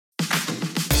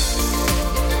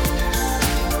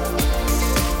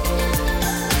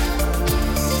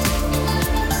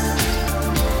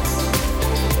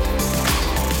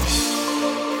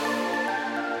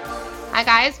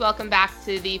guys, welcome back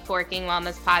to the Forking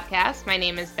Wellness Podcast. My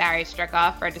name is Barry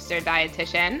Strickoff, registered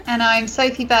dietitian. And I'm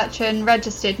Sophie Bertrand,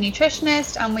 registered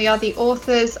nutritionist, and we are the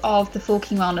authors of the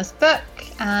Forking Wellness book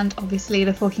and obviously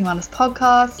the Forking Wellness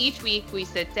podcast. Each week we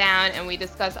sit down and we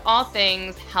discuss all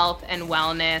things health and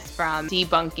wellness, from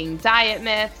debunking diet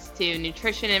myths to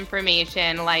nutrition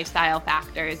information, lifestyle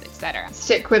factors, etc.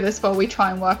 Stick with us while we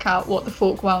try and work out what the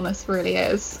Fork Wellness really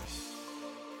is.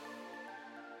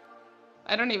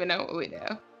 I don't even know what we do.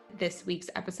 This week's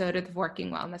episode of the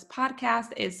Forking Wellness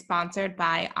Podcast is sponsored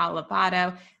by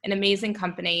Olivado, an amazing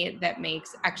company that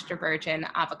makes extra virgin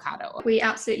avocado oil. We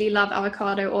absolutely love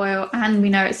avocado oil, and we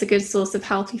know it's a good source of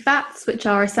healthy fats, which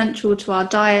are essential to our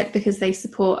diet because they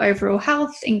support overall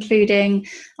health, including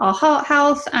our heart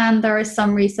health. And there is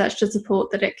some research to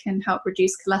support that it can help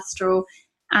reduce cholesterol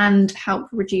and help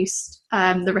reduce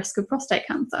the risk of prostate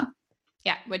cancer.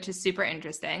 Yeah, which is super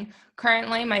interesting.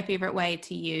 Currently, my favorite way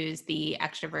to use the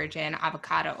extra virgin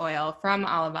avocado oil from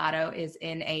Olivado is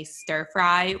in a stir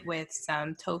fry with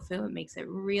some tofu. It makes it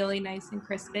really nice and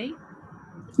crispy.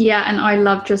 Yeah, and I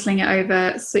love drizzling it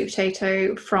over sweet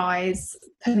potato fries,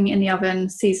 putting it in the oven,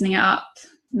 seasoning it up,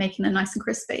 making it nice and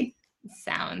crispy.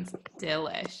 Sounds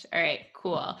delish. All right,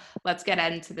 cool. Let's get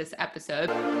into this episode.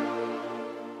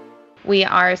 We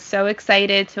are so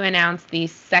excited to announce the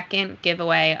second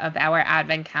giveaway of our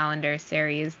Advent Calendar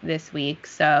series this week.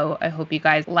 So I hope you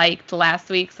guys liked last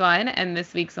week's one, and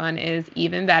this week's one is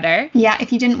even better. Yeah,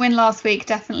 if you didn't win last week,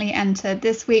 definitely enter.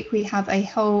 This week we have a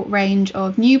whole range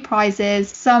of new prizes,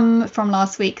 some from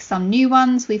last week, some new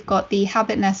ones. We've got the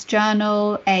Habit Nest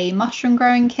Journal, a mushroom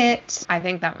growing kit. I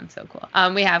think that one's so cool.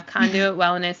 We have Conduit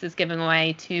Wellness is giving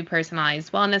away 2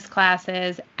 personalized wellness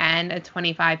classes and a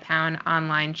 25-pound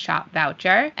online shop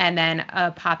voucher. And then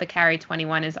Apothecary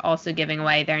 21 is also giving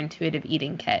away their intuitive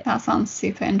eating kit. That sounds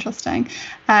super interesting.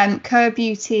 Koa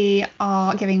Beauty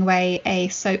are giving away a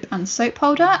soap and soap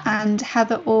holder, and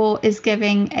Heather Orr is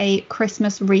giving a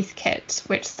Christmas wreath kit,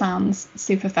 which sounds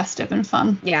super festive and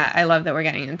fun. Yeah, I love that we're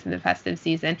getting into the festive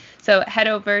season. So head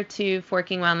over to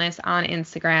Forking Wellness on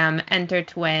Instagram, enter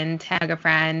to win, tag a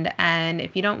friend, and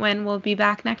if you don't win, we'll be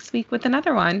back next week with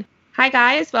another one. Hi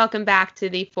guys, welcome back to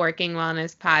the Forking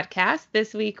Wellness Podcast.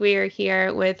 This week we are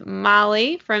here with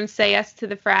Molly from Say Yes to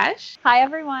the Fresh. Hi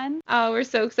everyone. Oh, we're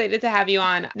so excited to have you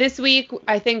on. This week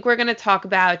I think we're going to talk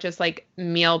about just like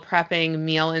meal prepping,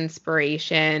 meal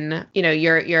inspiration. You know,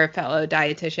 you're a fellow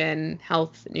dietitian,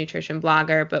 health, nutrition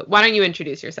blogger, but why don't you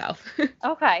introduce yourself?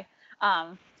 Okay.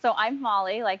 So I'm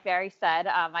Molly, like Barry said.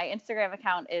 My Instagram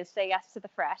account is Say Yes to the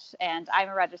Fresh, and I'm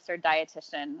a registered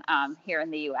dietitian here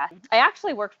in the U.S. I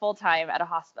actually work full-time at a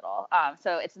hospital,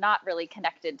 so it's not really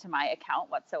connected to my account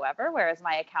whatsoever, whereas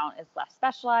my account is less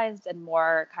specialized and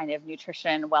more kind of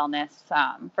nutrition, wellness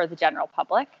for the general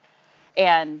public.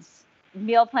 And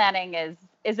meal planning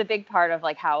is a big part of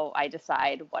like how I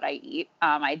decide what I eat.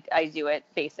 I do it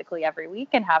basically every week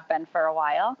and have been for a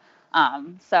while.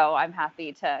 So I'm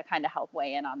happy to kind of help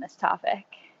weigh in on this topic.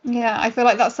 Yeah, I feel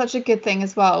like that's such a good thing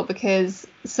as well, because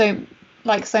so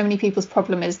many people's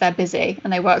problem is they're busy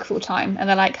and they work full time, and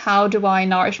they're like, how do I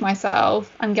nourish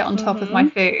myself and get on top of my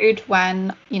food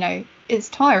when, you know, it's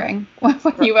tiring when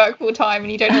you work full time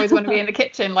and you don't always want to be in the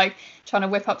kitchen, like trying to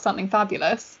whip up something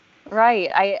fabulous. Right.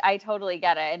 I totally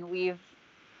get it.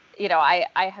 And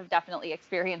I have definitely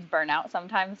experienced burnout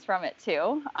sometimes from it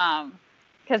too.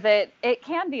 Because it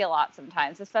can be a lot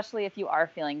sometimes, especially if you are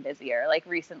feeling busier. Like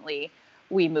recently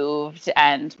we moved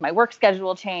and my work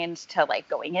schedule changed to like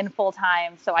going in full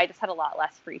time. So I just had a lot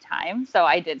less free time. So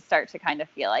I did start to kind of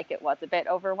feel like it was a bit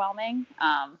overwhelming,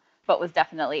 but was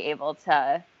definitely able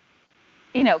to,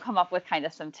 come up with kind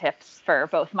of some tips for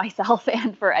both myself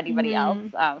and for anybody else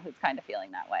who's kind of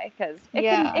feeling that way. Because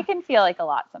it can feel like a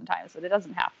lot sometimes, but it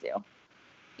doesn't have to.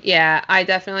 Yeah, I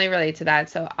definitely relate to that.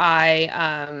 So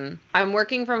I'm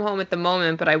working from home at the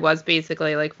moment, but I was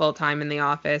basically like full time in the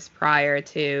office prior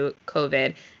to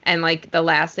COVID. And like the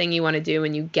last thing you want to do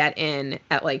when you get in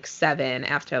at like 7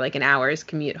 after like an hour's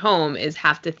commute home is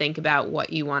have to think about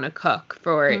what you want to cook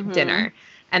for dinner.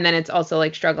 And then it's also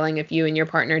like struggling if you and your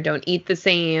partner don't eat the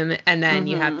same, and then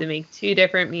you have to make 2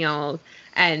 different meals,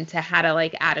 and to how to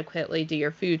like adequately do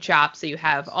your food shop so you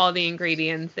have all the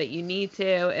ingredients that you need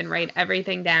to and write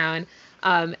everything down.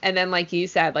 And then like you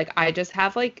said, like I just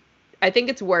have like, I think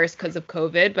it's worse because of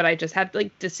COVID, but I just have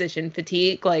like decision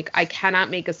fatigue. Like I cannot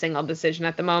make a single decision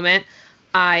at the moment.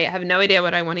 I have no idea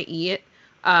what I want to eat.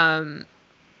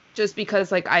 just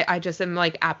because like I just am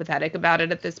like apathetic about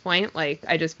it at this point. Like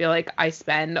I just feel like I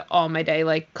spend all my day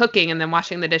like cooking and then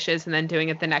washing the dishes and then doing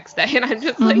it the next day, and I'm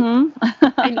just like,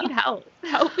 I need help.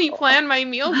 Help me plan my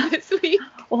meals this week.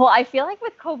 Well, I feel like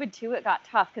with COVID too, it got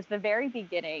tough because the very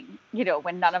beginning, you know,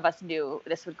 when none of us knew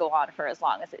this would go on for as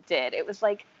long as it did, it was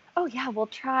like, oh yeah, we'll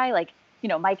try. Like, you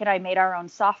know, Mike and I made our own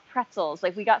soft pretzels.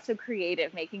 Like we got so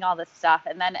creative making all this stuff.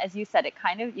 And then, as you said, it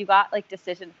kind of, you got like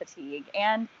decision fatigue,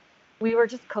 and we were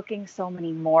just cooking so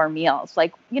many more meals.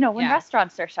 Like, you know, when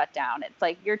restaurants are shut down, it's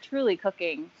like you're truly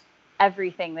cooking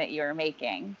everything that you're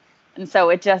making. And so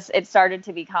it started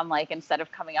to become like, instead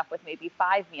of coming up with maybe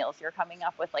 5 meals, you're coming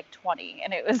up with like 20.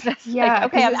 And it was just like,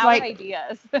 okay, I'm out of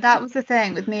ideas. That was the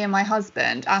thing with me and my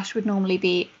husband. Ash would normally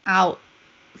be out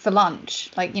for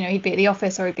lunch. Like, you know, he'd be at the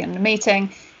office or he'd be in a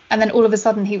meeting. And then all of a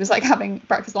sudden he was like having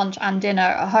breakfast, lunch and dinner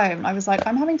at home. And I was like,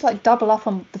 I'm having to like double up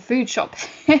on the food shop.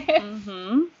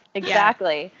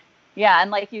 Exactly. Yeah. And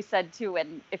like you said too,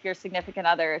 if your significant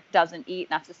other doesn't eat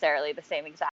necessarily the same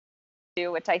exact do,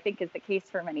 which I think is the case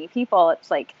for many people, it's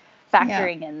like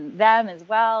factoring in them as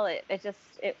well.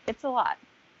 It's a lot.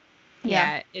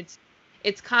 Yeah.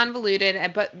 It's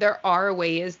convoluted, but there are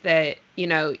ways that, you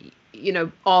know,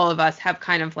 all of us have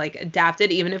kind of like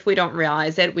adapted, even if we don't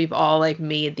realize it. We've all like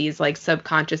made these like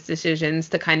subconscious decisions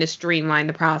to kind of streamline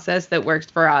the process that works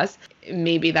for us.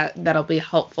 Maybe that'll be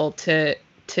helpful to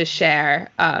share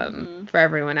for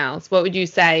everyone else. What would you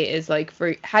say is like,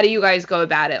 how do you guys go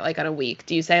about it like on a week?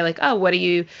 Do you say like, oh, what are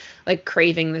you like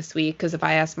craving this week? Because if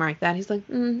I ask Mark that, he's like,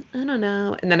 I don't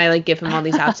know. And then I like give him all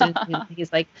these options. And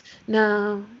he's like,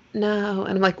 no. And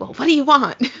I'm like, well, what do you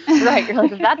want? Right. You're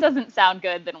like, if that doesn't sound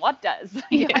good, then what does?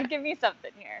 You know, give me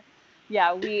something here.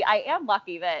 Yeah. I am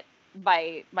lucky that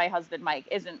my husband, Mike,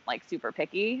 isn't like super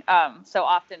picky. So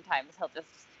oftentimes he'll just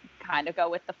kind of go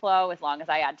with the flow as long as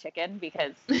I add chicken,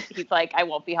 because he's like, I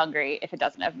won't be hungry if it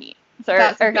doesn't have meat. So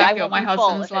that's exactly what my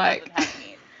husband's like.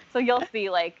 So you'll see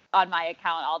like on my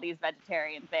account all these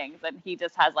vegetarian things, and he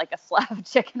just has like a slab of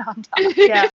chicken on top.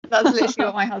 Yeah, that's literally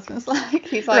what my husband's like.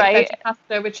 He's like, veggie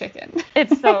pasta with chicken.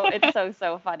 It's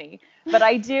so funny. But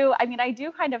I do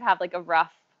kind of have like a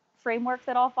rough framework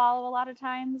that I'll follow a lot of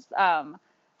times.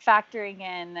 Factoring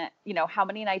in, you know, how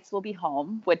many nights we'll be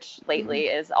home, which lately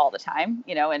is all the time,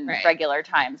 you know, and regular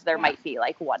times there might be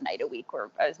like one night a week where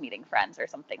I was meeting friends or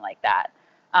something like that.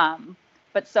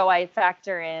 But so I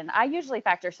usually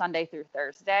factor Sunday through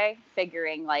Thursday,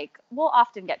 figuring like we'll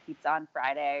often get pizza on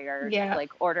Friday or like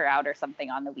order out or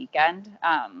something on the weekend.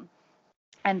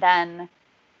 And then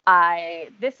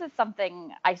this is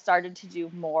something I started to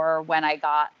do more when I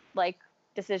got like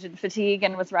decision fatigue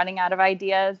and was running out of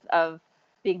ideas, of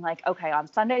being like, okay,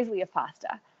 on Sundays we have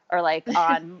pasta, or like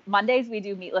on Mondays we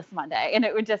do meatless Monday, and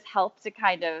it would just help to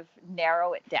kind of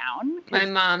narrow it down. My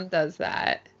mom does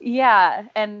that. Yeah,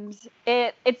 and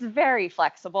it's very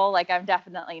flexible. Like I'm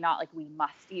definitely not like we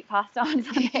must eat pasta on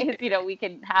Sundays. You know, we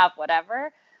can have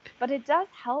whatever, but it does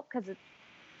help because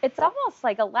it's almost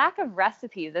like a lack of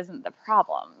recipes isn't the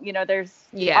problem. You know, there's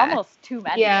almost too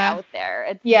many out there.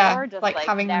 It's more just like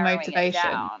having the motivation.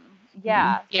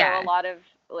 Yeah. So a lot of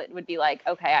it would be like,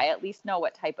 okay, I at least know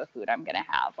what type of food I'm going to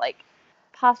have. Like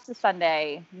pasta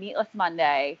Sunday, meatless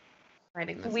Monday.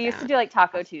 We used to do like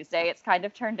Taco Tuesday. It's kind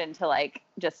of turned into like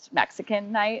just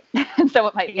Mexican night. So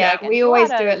it might be like we always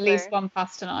do at least one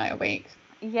pasta night a week.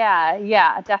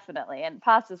 Yeah, definitely. And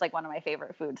pasta is like one of my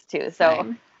favorite foods too.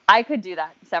 So I could do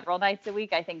that several nights a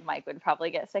week. I think Mike would probably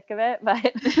get sick of it,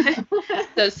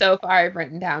 but so far I've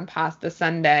written down pasta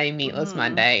Sunday, meatless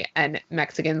Monday, and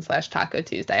Mexican / Taco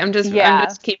Tuesday. I'm just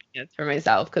keeping it for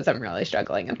myself because I'm really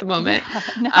struggling at the moment.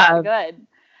 Good.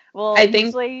 Well,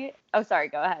 sorry,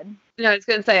 go ahead. No, I was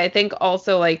going to say, I think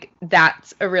also like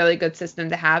that's a really good system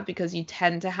to have, because you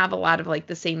tend to have a lot of like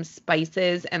the same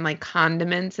spices and like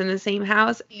condiments in the same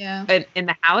house. In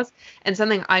the house. And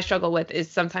something I struggle with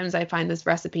is sometimes I find this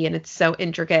recipe and it's so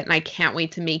intricate and I can't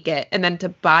wait to make it. And then to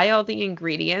buy all the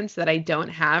ingredients that I don't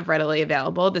have readily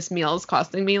available, this meal is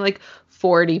costing me like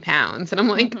 40 pounds. And I'm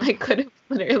like, I could have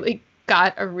literally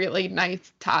got a really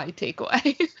nice Thai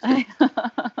takeaway.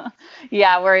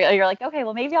 Yeah, where you're like, okay,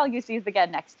 well, maybe I'll use these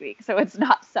again next week, so it's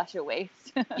not such a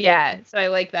waste. Yeah, so I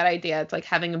like that idea. It's like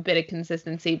having a bit of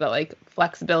consistency, but like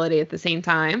flexibility at the same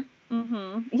time.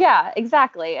 Yeah,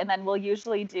 exactly. And then we'll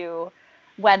usually do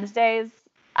Wednesdays.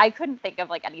 I couldn't think of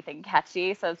like anything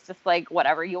catchy, so it's just like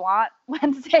whatever you want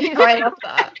Wednesdays. I love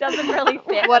that. Doesn't really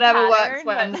fit. Whatever works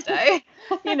Wednesday.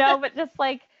 But just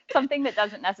like something that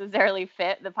doesn't necessarily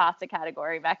fit the pasta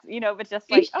category, but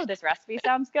just like, oh, this recipe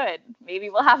sounds good. Maybe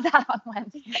we'll have that on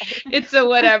Wednesday. It's a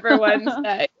whatever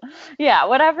Wednesday. Yeah,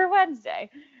 whatever Wednesday.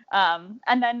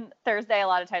 And then Thursday, a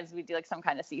lot of times we do like some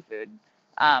kind of seafood,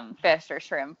 fish or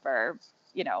shrimp or,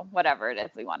 whatever it is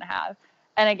we want to have.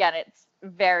 And again, it's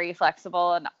very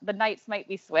flexible, and the nights might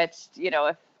be switched,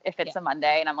 if it's a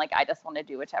Monday and I'm like, I just want to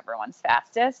do whichever one's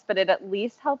fastest, but it at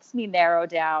least helps me narrow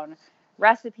down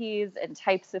recipes and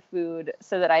types of food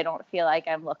so that I don't feel like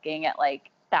I'm looking at like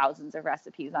thousands of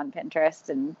recipes on Pinterest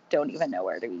and don't even know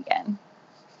where to begin.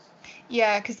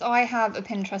 Yeah, because I have a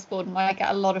Pinterest board and I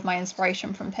get a lot of my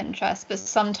inspiration from Pinterest, but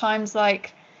sometimes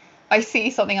like I see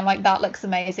something, I'm like, that looks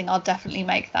amazing, I'll definitely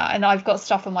make that. And I've got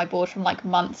stuff on my board from like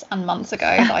months and months ago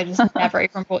that I just never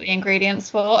even bought the ingredients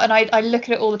for. And I look at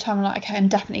it all the time and I'm like, okay, I'm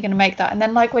definitely going to make that. And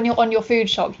then like when you're on your food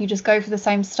shop, you just go for the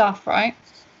same stuff, right?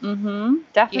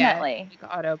 Definitely. Yeah, like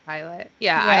autopilot.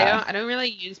 Yeah, I don't really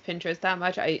use Pinterest that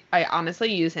much. I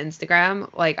honestly use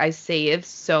Instagram. Like I save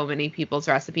so many people's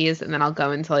recipes and then I'll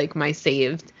go into like my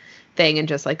saved thing and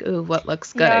just like, ooh, what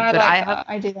looks good. Yeah, but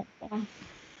I do that.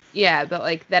 Yeah, but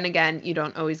like then again, you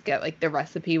don't always get like the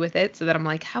recipe with it. So that I'm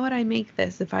like, how would I make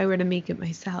this if I were to make it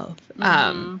myself?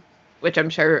 Which I'm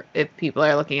sure if people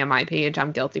are looking at my page,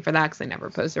 I'm guilty for that because I never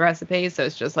post a recipe. So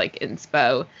it's just like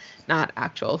inspo, not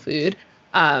actual food.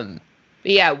 But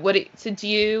yeah, so do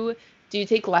you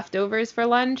take leftovers for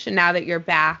lunch? And now that you're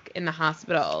back in the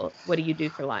hospital, what do you do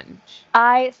for lunch?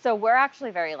 So we're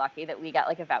actually very lucky that we get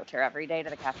like a voucher every day to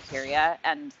the cafeteria,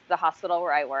 and the hospital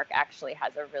where I work actually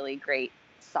has a really great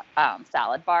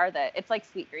salad bar that it's like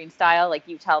Sweetgreen style. Like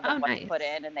you tell them what to put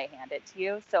in and they hand it to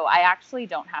you. So I actually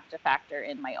don't have to factor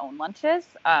in my own lunches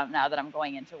now that I'm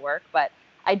going into work, but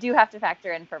I do have to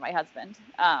factor in for my husband.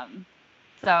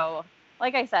 So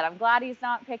like I said, I'm glad he's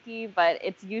not picky, but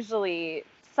it's usually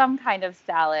some kind of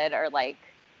salad or like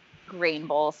grain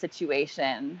bowl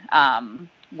situation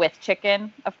with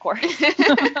chicken, of course,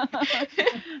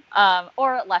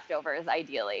 or leftovers,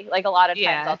 ideally. Like a lot of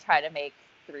times I'll try to make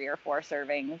 3 or 4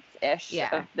 servings-ish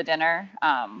of the dinner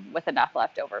with enough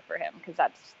leftover for him because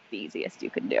that's the easiest you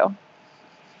can do.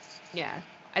 Yeah.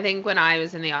 I think when I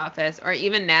was in the office, or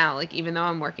even now, like even though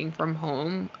I'm working from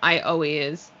home,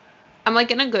 I'm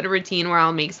like in a good routine where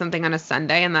I'll make something on a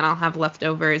Sunday and then I'll have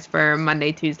leftovers for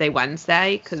Monday, Tuesday,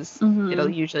 Wednesday because it'll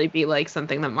usually be like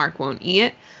something that Mark won't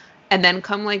eat. And then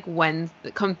come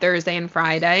Thursday and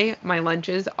Friday, my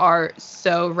lunches are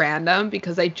so random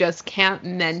because I just can't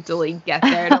mentally get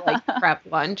there to like prep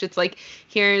lunch. It's like,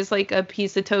 here's like a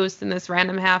piece of toast and this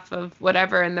random half of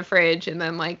whatever in the fridge. And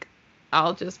then like,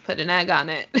 I'll just put an egg on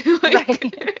it.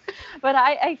 Right. But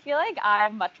I feel like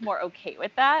I'm much more okay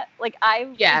with that. Like I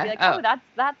would be like, oh,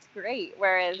 that's great.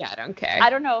 Whereas I don't care. I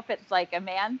don't know if it's like a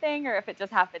man thing or if it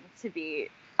just happens to be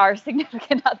our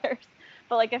significant others.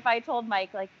 But like if I told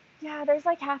Mike like, yeah, there's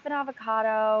like half an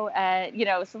avocado and,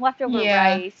 some leftover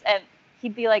rice. And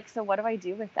he'd be like, so what do I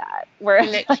do with that? Whereas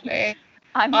literally,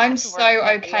 I'm so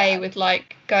okay with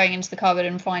like going into the cupboard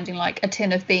and finding like a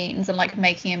tin of beans and like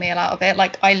making a meal out of it.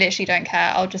 Like I literally don't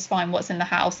care. I'll just find what's in the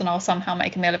house and I'll somehow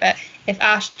make a meal of it. If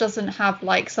Ash doesn't have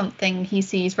like something he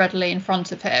sees readily in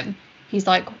front of him, he's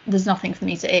like, there's nothing for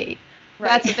me to eat. Right.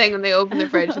 That's the thing when they open the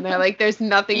fridge and they're like, there's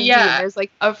nothing to eat. There's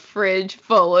like a fridge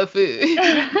full of food.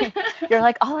 You're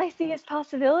like, all I see is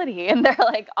possibility. And they're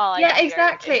like, all I see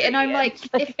exactly. And I'm like,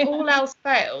 if all else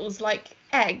fails, like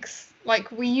eggs,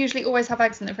 like we usually always have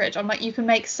eggs in the fridge. I'm like, you can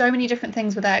make so many different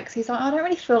things with eggs. He's like, I don't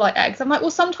really feel like eggs. I'm like, well,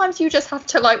 sometimes you just have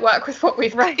to like work with what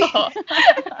we've got.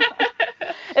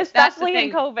 Especially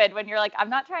in COVID when you're like, I'm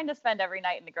not trying to spend every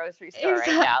night in the grocery store right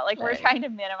now. Like we're trying to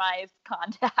minimize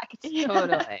contact.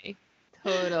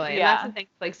 Totally. And that's the thing,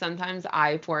 like sometimes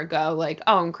I forego like,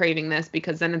 oh, I'm craving this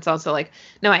because then it's also like,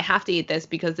 no, I have to eat this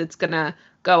because it's gonna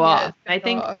go off. I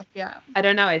think I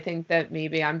don't know, I think that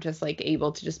maybe I'm just like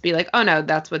able to just be like, oh no,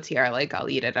 that's what's here, like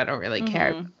I'll eat it, I don't really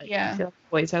care. But, like, I feel like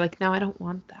boys are like, no, I don't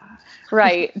want that.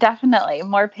 Right, definitely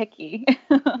more picky.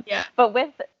 But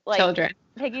with like children,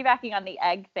 piggybacking on the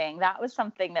egg thing, that was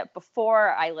something that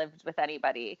before I lived with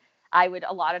anybody, I would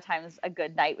a lot of times a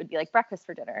good night would be like breakfast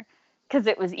for dinner. Because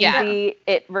it was easy,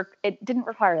 it didn't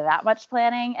require that much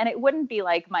planning, and it wouldn't be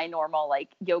like my normal like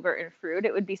yogurt and fruit.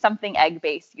 It would be something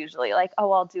egg-based usually, like,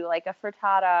 oh, I'll do like a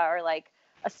frittata or like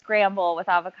a scramble with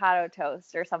avocado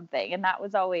toast or something. And that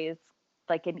was always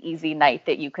like an easy night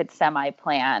that you could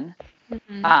semi-plan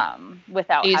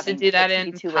without having to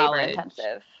be too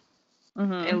labor-intensive.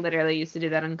 I literally used to do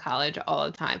that in college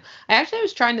all the time. I actually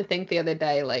was trying to think the other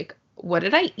day, like, what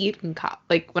did I eat in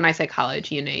like when I say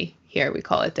college, uni, here we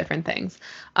call it different things.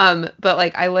 But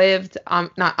like I lived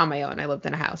not on my own. I lived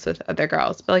in a house with other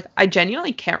girls, but like I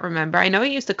genuinely can't remember. I know I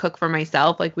used to cook for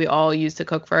myself, like we all used to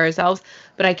cook for ourselves,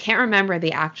 but I can't remember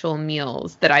the actual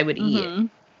meals that I would eat.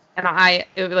 And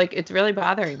And it's really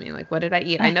bothering me. Like, what did I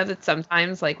eat? I know that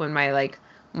sometimes, like, when my, like,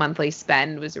 monthly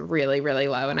spend was really, really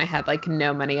low and I had, like,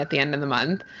 no money at the end of the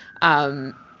month,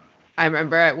 I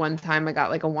remember at one time I got,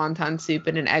 like, a wonton soup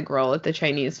and an egg roll at the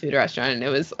Chinese food restaurant, and it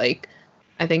was, like,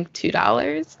 I think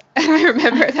 $2. And I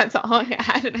remember that's all I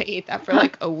had, and I ate that for,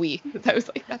 like, a week, because I was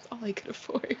like, that's all I could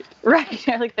afford. Right.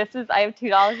 Like, I have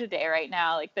 $2 a day right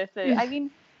now. Like, I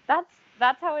mean,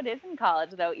 that's how it is in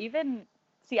college, though. Even,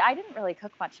 see, I didn't really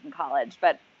cook much in college,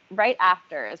 but right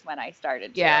after is when I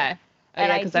started to. Yeah. And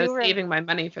yeah, because I was saving my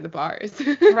money for the bars.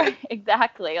 Right,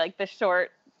 exactly. Like the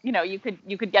short, you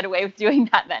could get away with doing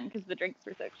that then because the drinks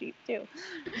were so cheap too.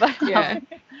 But yeah,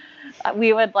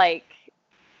 we would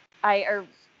I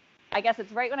guess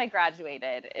it's right when I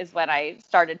graduated is when I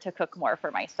started to cook more for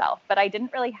myself. But I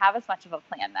didn't really have as much of a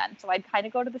plan then. So I'd kind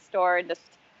of go to the store and just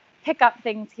pick up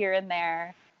things here and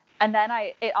there. And then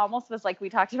it almost was like we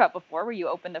talked about before, where you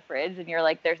open the fridge and you're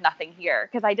like, there's nothing here,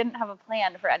 because I didn't have a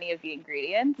plan for any of the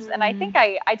ingredients. And I think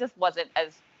I just wasn't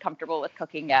as comfortable with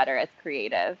cooking yet or as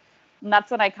creative. And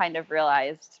that's when I kind of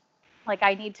realized, like,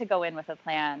 I need to go in with a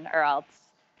plan, or else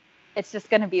it's just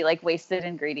going to be like wasted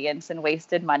ingredients and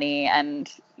wasted money.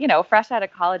 And, fresh out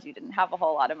of college, you didn't have a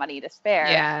whole lot of money to spare.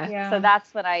 Yeah. So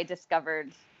that's when I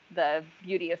discovered the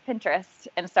beauty of Pinterest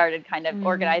and started kind of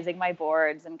organizing my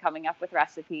boards and coming up with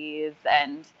recipes.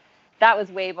 And that was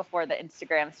way before the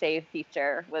Instagram save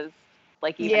feature was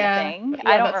like even a thing.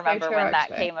 I don't remember when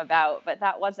that came about, but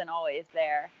that wasn't always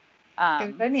there.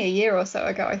 It was only a year or so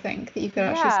ago, I think, that you could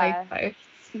actually save posts.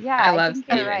 Yeah, I love think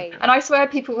you're right. And I swear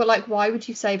people were like, why would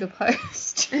you save a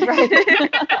post?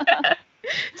 Right.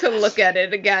 To look at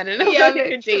it again and open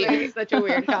your date is such a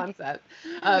weird concept.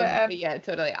 But yeah,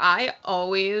 totally. I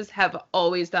have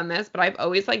always done this, but I've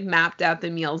always like mapped out the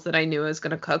meals that I knew I was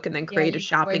going to cook and then create a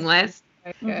shopping list.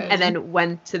 And then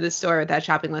went to the store with that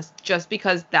shopping list, just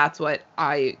because that's what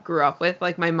I grew up with.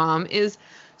 Like, my mom is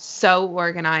so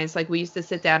organized. Like, we used to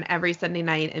sit down every Sunday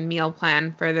night and meal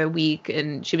plan for the week,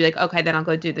 and she'd be like, okay, then I'll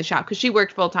go do the shop, because she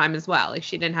worked full time as well. Like,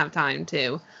 she didn't have time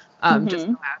to just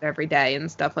go out every day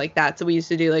and stuff like that. So we used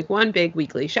to do like one big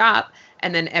weekly shop,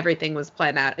 and then everything was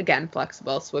planned out, again,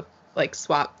 flexible,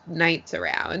 swap nights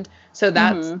around. So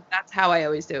that's how I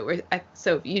always do it.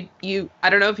 So you I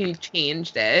don't know if you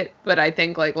changed it, but I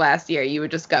think like last year you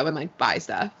would just go and like buy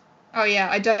stuff. Oh yeah,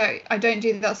 I don't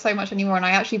do that so much anymore, and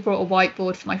I actually brought a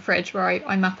whiteboard for my fridge where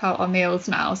I map out our meals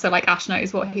now, so like Ash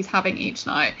knows what he's having each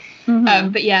night.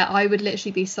 But yeah, I would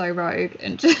literally be so rogue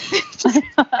and just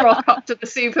rock up to the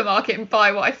supermarket and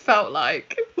buy what I felt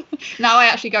like. Now I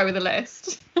actually go with a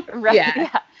list. Right.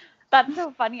 Yeah. That's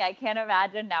so funny. I can't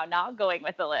imagine now not going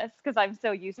with a list, because I'm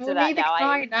so used to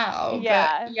that now.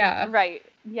 Yeah. Right.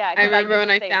 Yeah. I remember when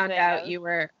I found out you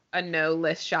were a no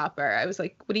list shopper, I was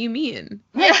like, what do you mean?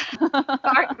 Yeah.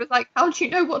 I was like, how do you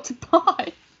know what to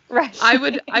buy? Right.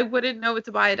 I wouldn't know what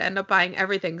to buy. I'd end up buying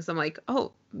everything, because I'm like,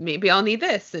 oh, maybe I'll need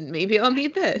this and maybe I'll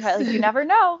need this. Right, like, you never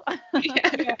know.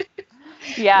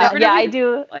 Yeah, I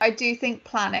do. I do think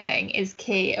planning is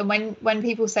key. And when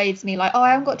people say to me like, oh,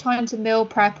 I haven't got time to meal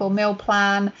prep or meal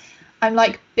plan, I'm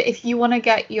like, but if you want to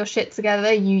get your shit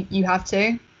together, you have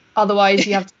to. Otherwise,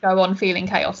 you have to go on feeling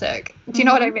chaotic. Do you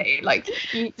know what I mean? Like,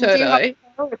 you totally.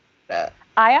 Do have to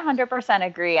I 100%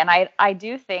 agree. And I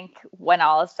do think when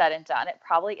all is said and done, it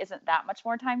probably isn't that much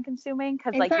more time consuming,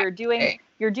 because like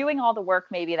you're doing all the work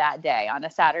maybe that day on a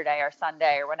Saturday or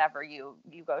Sunday or whenever you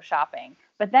go shopping.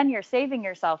 But then you're saving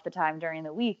yourself the time during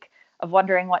the week of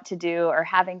wondering what to do, or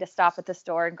having to stop at the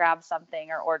store and grab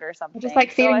something or order something. Just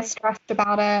like feeling stressed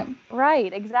about it.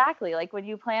 Right, exactly. Like when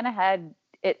you plan ahead,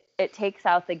 it takes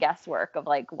out the guesswork of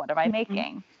like, what am I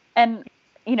making? And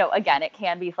again, it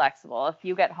can be flexible. If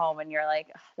you get home and you're like,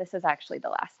 this is actually the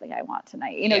last thing I want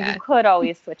tonight, you could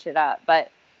always switch it up. But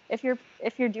if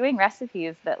you're doing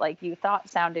recipes that like you thought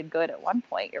sounded good at one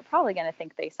point, you're probably going to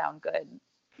think they sound good,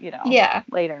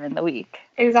 later in the week.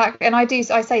 Exactly. And I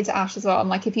say to Ash as well, I'm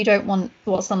like, if you don't want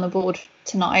what's on the board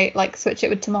tonight, like switch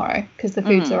it with tomorrow, because the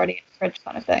food's already in the fridge,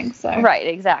 kind of thing. So right,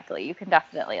 exactly. You can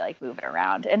definitely like move it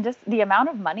around, and just the amount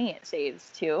of money it saves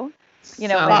too. So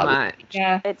much.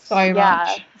 Yeah, it's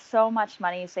much. So much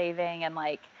money saving. And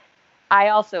like, I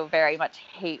also very much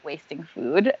hate wasting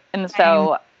food, and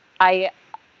so I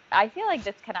feel like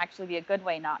this can actually be a good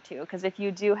way not to, because if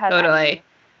you do have any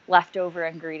leftover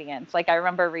ingredients, like I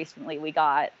remember recently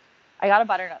I got a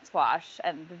butternut squash,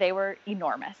 and they were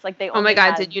enormous. Like they oh my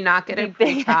god, did you not get it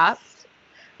pre-chopped?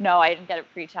 No, I didn't get it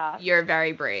pre-chopped. You're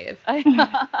very brave.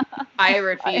 I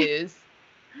refuse.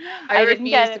 I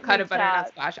refuse to cut a butternut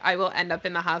squash. I will end up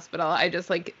in the hospital. I just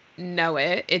like know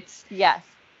it. Yes.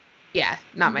 Yeah,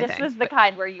 not my This thing. was the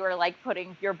kind where you were like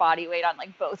putting your body weight on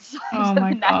like both sides Oh of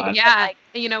my the knife. God. Yeah, Like,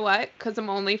 and you know what? Because I'm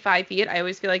only 5 feet, I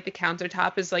always feel like the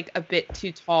countertop is like a bit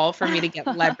too tall for me to get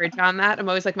leverage on that. I'm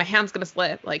always like, my hand's gonna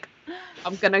slip. Like,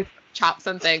 I'm gonna chop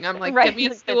something. I'm like, right, give me a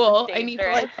this is stool. I need to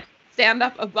dangerous. like stand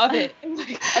up above it. And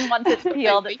once it's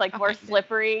peeled, it's like more behind it.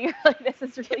 slippery. You're like, this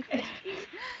is really risky.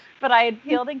 But I had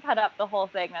peeled and cut up the whole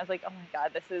thing. And I was like, oh my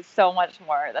God, this is so much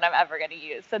more than I'm ever going to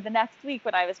use. So the next week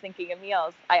when I was thinking of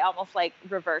meals, I almost like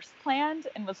reverse planned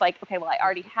and was like, okay, well, I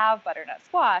already have butternut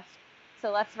squash.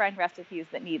 So let's find recipes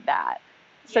that need that.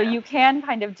 So Yeah. you can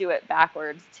kind of do it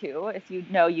backwards too. If you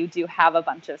know you do have a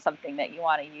bunch of something that you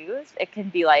want to use, it can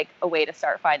be like a way to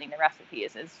start finding the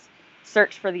recipes is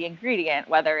search for the ingredient,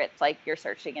 whether it's like you're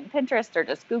searching in Pinterest or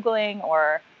just Googling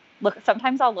or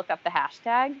sometimes I'll look up the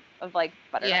hashtag of like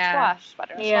butternut squash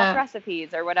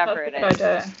recipes or whatever it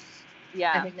is.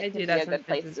 Yeah, I think I do be that a good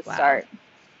place sometimes to as well. start.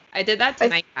 I did that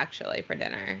tonight actually for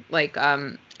dinner. Like,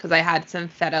 because I had some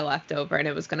feta left over and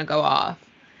it was gonna go off,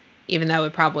 even though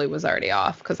it probably was already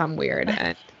off because I'm weird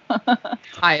and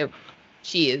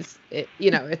cheese.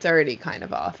 It's already kind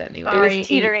of off anyway. It was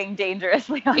teetering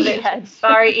dangerously on the edge.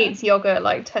 Barry eats yogurt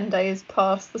like 10 days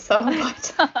past the sell-by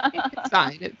time. It's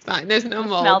fine. It's fine. There's no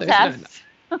mold. Smell There's test.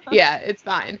 Yeah, it's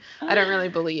fine. I don't really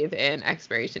believe in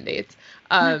expiration dates.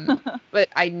 But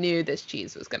I knew this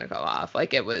cheese was gonna go off.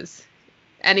 Like it was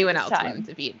anyone else wouldn't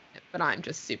have eaten it, but I'm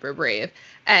just super brave.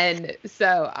 And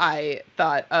so I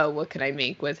thought, oh, what can I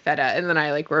make with feta? And then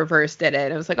I like reversed did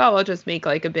it. I was like, oh, I'll just make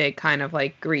like a big kind of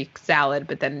like Greek salad,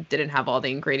 but then didn't have all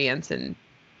the ingredients and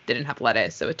didn't have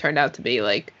lettuce. So it turned out to be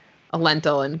like a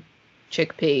lentil and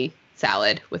chickpea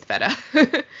salad with feta.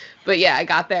 But yeah, I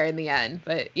got there in the end.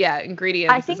 But yeah,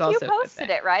 ingredients. I think is also you posted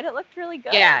it, right? It looked really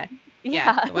good. Yeah.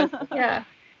 Yeah.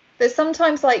 But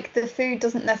sometimes like the food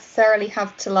doesn't necessarily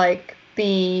have to like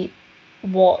be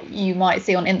what you might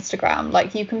see on Instagram.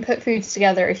 Like you can put foods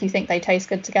together if you think they taste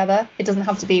good together. It doesn't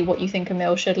have to be what you think a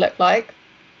meal should look like.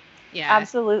 Yeah.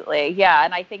 Absolutely. Yeah.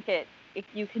 And I think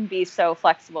you can be so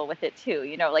flexible with it too.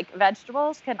 You know, like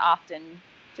vegetables can often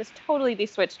just totally be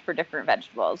switched for different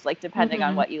vegetables, like depending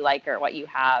on what you like or what you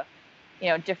have, you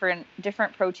know, different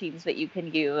proteins that you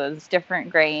can use, different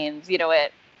grains, you know,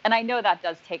 and I know that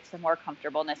does take some more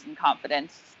comfortableness and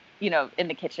confidence, you know, in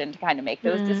the kitchen to kind of make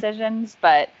those decisions.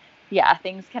 But yeah,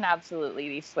 things can absolutely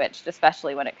be switched,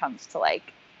 especially when it comes to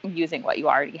like using what you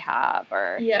already have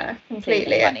or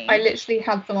completely. I literally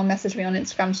had someone message me on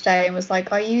Instagram today and was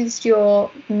like, I used your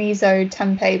miso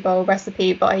tempeh bowl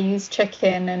recipe, but I used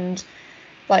chicken and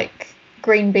like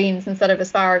green beans instead of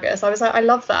asparagus. I was like, I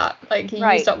love that. Like you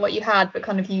used up what you had, but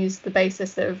kind of used the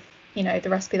basis of, you know, the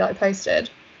recipe that I posted.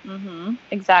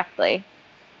 Exactly.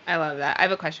 I love that. I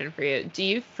have a question for you. Do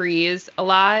you freeze a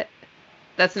lot?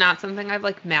 That's not something I've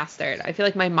like mastered. I feel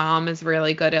like my mom is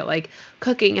really good at like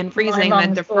cooking and freezing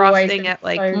and defrosting it.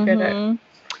 Like, so good at,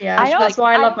 that's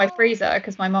why I love my freezer,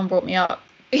 because my mom brought me up.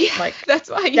 Like that's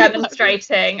why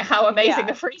demonstrating how amazing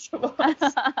the freezer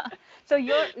was. So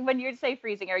when you say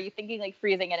freezing, are you thinking like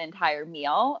freezing an entire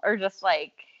meal or just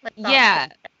like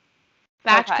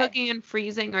batch cooking and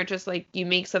freezing, or just like you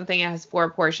make something that has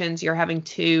 4 portions, you're having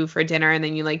 2 for dinner, and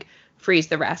then you like freeze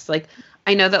the rest? Like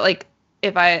I know that like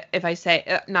if I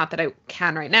say, not that I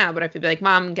can right now, but if you'd be like,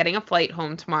 Mom, I'm getting a flight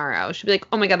home tomorrow, she'd be like,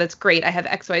 oh my God, that's great. I have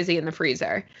XYZ in the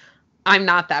freezer. I'm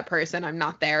not that person. I'm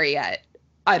not there yet.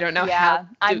 I don't know how.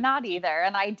 I'm not either.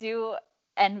 And I do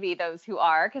envy those who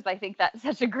are, because I think that's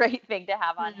such a great thing to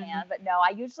have on hand. But no,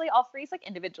 I'll freeze like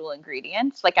individual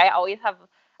ingredients. Like I always have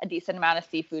a decent amount of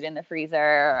seafood in the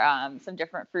freezer, some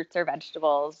different fruits or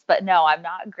vegetables. But no, I'm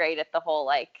not great at the whole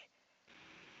like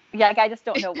I just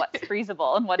don't know what's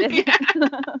freezable and what isn't.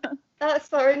 That's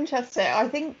so interesting. I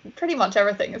think pretty much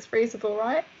everything is freezable,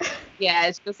 right? Yeah,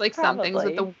 it's just like some things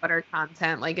with the water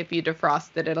content. Like if you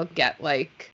defrost it, it'll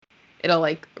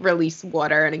release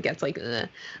water and it gets like,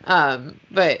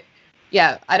 but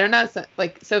yeah, I don't know. So,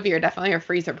 like Sophie, you're definitely a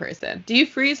freezer person. Do you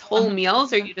freeze whole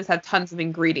meals, or you just have tons of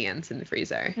ingredients in the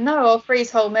freezer? No, I'll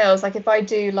freeze whole meals. Like if I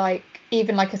do like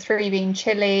even like a 3-bean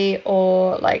chili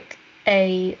or like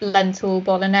a lentil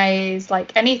bolognese,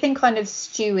 like anything kind of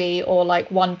stewy or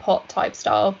like one pot type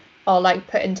style, I'll like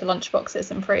put into lunch boxes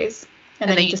and freeze. And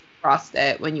then you just frost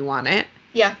it when you want it.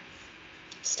 Yeah.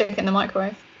 Stick it in the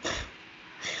microwave.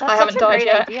 I haven't died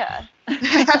yet. Idea.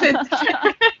 I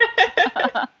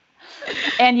haven't.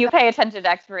 And you pay attention to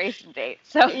expiration date.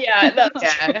 So yeah, that's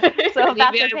so if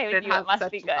that's okay with you, it must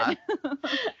be good.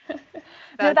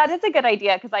 No, that is a good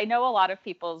idea, because I know a lot of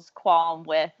people's qualm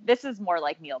with this is more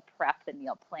like meal prep than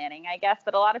meal planning, I guess.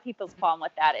 But a lot of people's qualm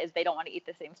with that is they don't want to eat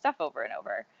the same stuff over and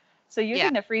over. So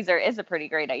using the freezer is a pretty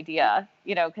great idea,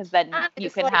 because then And you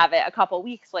it's can like, have it a couple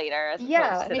weeks later as opposed to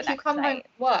and the if you next come home night.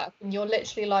 from work and you're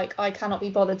literally like, I cannot be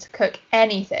bothered to cook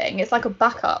anything, it's like a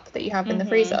backup that you have in the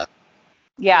freezer.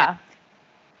 Yeah.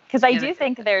 Because I do that's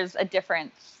think there's a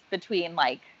difference between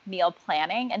like meal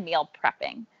planning and meal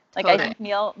prepping. Like Totally. I think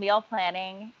meal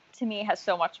planning to me has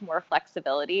so much more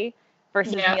flexibility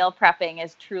versus Yeah. meal prepping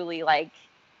is truly like,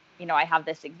 I have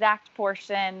this exact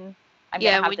portion. I'm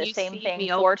gonna have when the you same see thing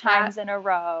meal 4 prep, times in a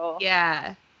row.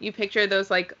 Yeah. You picture those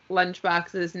like lunch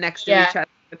boxes next to each other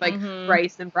with like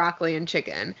rice and broccoli and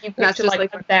chicken. You And that's picture just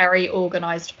like a very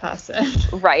organized person.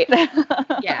 Right.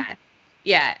 yeah.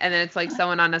 Yeah, and then it's like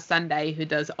someone on a Sunday who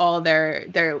does all their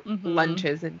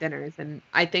lunches and dinners, and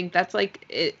I think that's like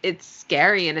it's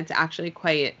scary, and it's actually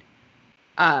quite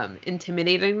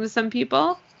intimidating to some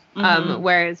people.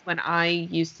 Whereas when I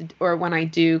when I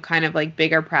do kind of like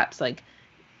bigger preps, like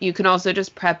you can also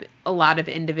just prep a lot of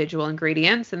individual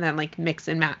ingredients and then like mix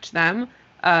and match them.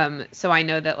 So I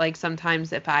know that like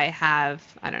sometimes if I have,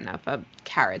 I don't know,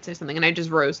 carrots or something, and I just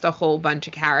roast a whole bunch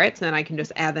of carrots, and then I can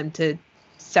just add them to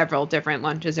several different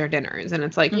lunches or dinners. And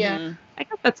it's like, I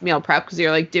guess that's meal prep because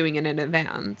you're like doing it in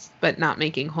advance, but not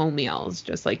making whole meals,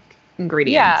 just like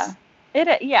ingredients.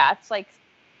 It's like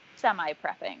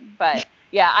semi-prepping, but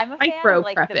I'm a fan of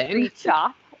like the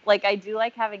pre-chop. Like I do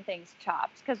like having things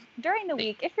chopped because during the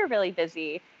week, if you're really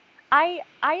busy, I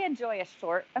enjoy a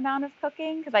short amount of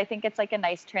cooking because I think it's like a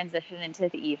nice transition into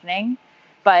the evening,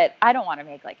 but I don't want to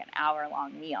make like an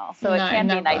hour-long meal. So it can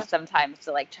be nice sometimes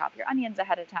to like chop your onions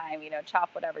ahead of time, chop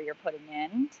whatever you're putting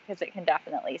in because it can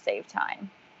definitely save time.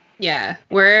 Yeah,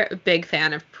 we're a big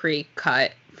fan of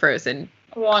pre-cut frozen.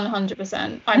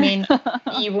 100%. I mean,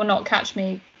 you will not catch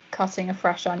me cutting a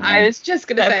fresh onion. I was just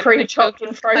gonna say pre-chopped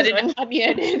and frozen an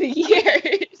onion in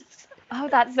years. Oh,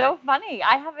 that's so funny.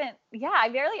 I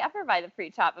barely ever buy the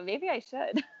pre-chop, but maybe I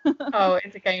should. Oh,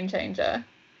 it's a game changer.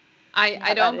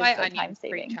 I don't buy onions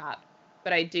pre-chopped,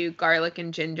 but I do garlic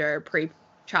and ginger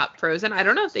pre-chopped frozen. I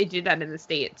don't know if they do that in the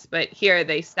States, but here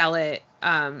they sell it.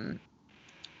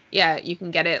 You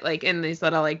can get it like in these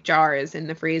little like jars in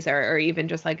the freezer, or even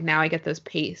just like now I get those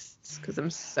pastes because I'm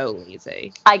so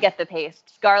lazy. I get the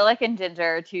pastes. Garlic and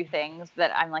ginger are 2 things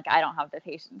that I'm like, I don't have the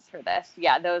patience for this.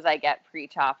 Yeah, those I get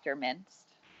pre-chopped or minced.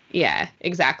 Yeah,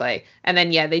 exactly. And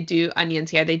then they do onions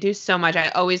here. They do so much. I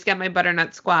always get my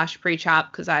butternut squash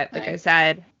pre-chopped because I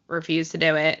said, refuse to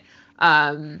do it.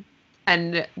 And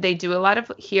they do a lot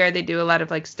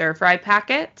of like stir fry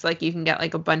packets. Like you can get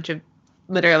like a bunch of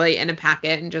literally in a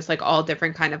packet and just like all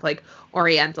different kind of like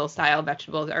oriental style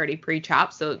vegetables already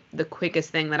pre-chopped. So the quickest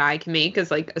thing that I can make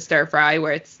is like a stir fry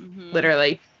where it's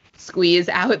literally squeeze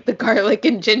out the garlic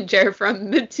and ginger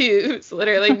from the tubes,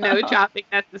 literally no chopping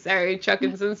necessary, chuck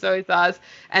in some soy sauce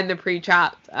and the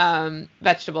pre-chopped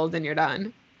vegetables, and you're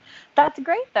done. That's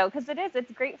great though, because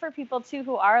it's great for people too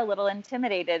who are a little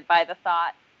intimidated by the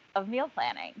thought of meal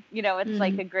planning. It's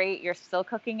like you're still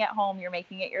cooking at home, you're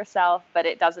making it yourself, but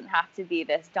it doesn't have to be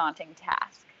this daunting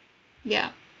task. Yeah,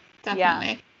 definitely.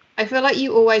 Yeah. I feel like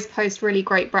you always post really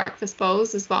great breakfast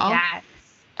bowls as well. Yes.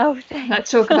 Oh, thanks.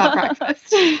 Let's talk about breakfast.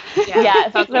 So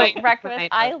breakfast,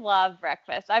 I love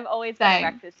breakfast. I've always been a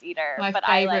breakfast eater. My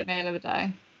favorite meal of the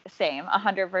day. Same,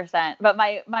 100%. But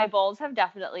my bowls have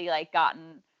definitely like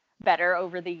gotten better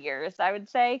over the years, I would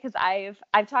say, because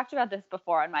I've talked about this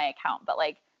before on my account, but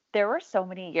like there were so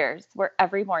many years where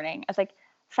every morning I was like,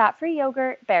 fat-free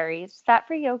yogurt, berries,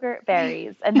 fat-free yogurt,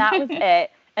 berries, and that was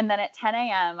it. And then at 10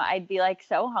 a.m., I'd be like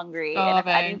so hungry. And if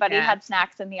anybody had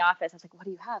snacks in the office, I was like, what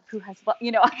do you have? Who has what?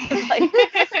 I was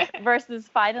like, versus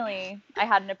finally, I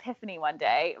had an epiphany one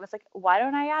day. It was like, why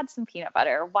don't I add some peanut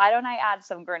butter? Why don't I add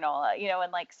some granola?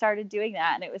 And like started doing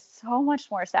that. And it was so much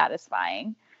more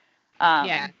satisfying.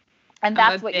 And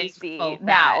that's what you see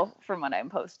now from what I'm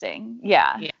posting.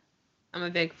 Yeah. I'm a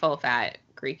big full fat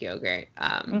Greek yogurt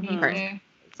person.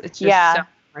 It's just so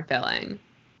more filling.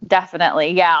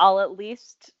 Definitely. Yeah.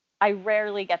 I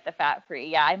rarely get the fat free.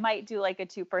 Yeah. I might do like a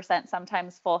 2%,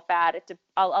 sometimes full fat.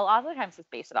 A lot of the times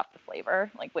just base it off the flavor,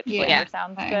 like which flavor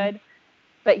sounds good.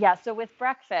 But so with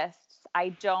breakfasts, I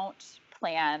don't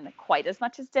plan quite as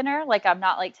much as dinner. Like I'm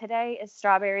not like today is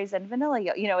strawberries and vanilla.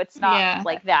 It's not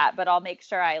like that, but I'll make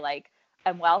sure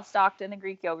I'm well stocked in the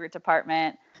Greek yogurt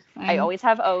department. I always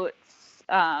have oats.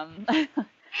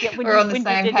 We're on the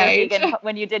same page.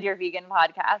 When you did your vegan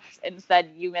podcast and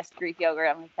said you missed Greek yogurt,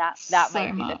 I'm like that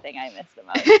might be the thing I missed the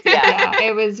most. Yeah,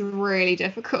 it was really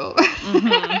difficult.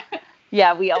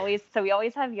 Yeah, we always have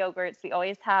yogurts. We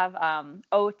always have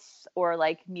oats or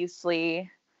like muesli,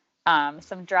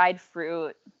 some dried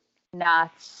fruit,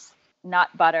 nuts, nut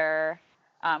butter.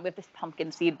 with this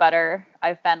pumpkin seed butter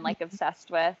I've been like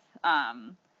obsessed with.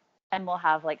 And we'll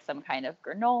have like some kind of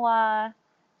granola.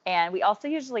 And we also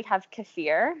usually have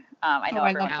kefir. I know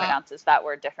everyone pronounces that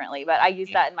word differently, but I use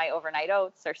that in my overnight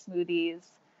oats or smoothies.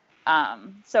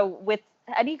 So with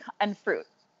and fruit,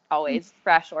 always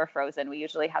fresh or frozen. We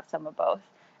usually have some of both.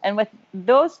 And with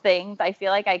those things, I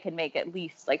feel like I can make at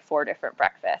least like 4 different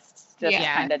breakfasts, just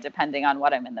kind of depending on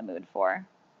what I'm in the mood for.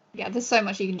 Yeah, there's so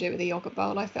much you can do with a yogurt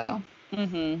bowl, I feel.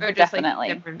 Mm-hmm, or just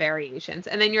like different variations.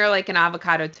 And then you're like an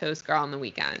avocado toast girl on the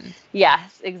weekend.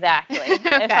 Yes, exactly.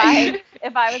 Okay.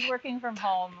 If I was working from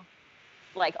home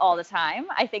like all the time,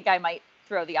 I think I might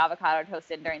throw the avocado toast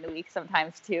in during the week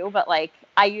sometimes too. But like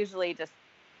I usually just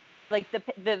like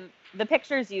the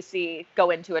pictures you see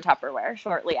go into a Tupperware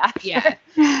shortly after. Yeah.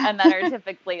 And then are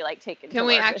typically like taken to Can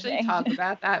we work actually talk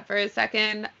about that for a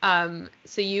second?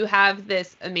 So you have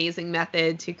this amazing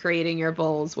method to creating your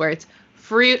bowls where it's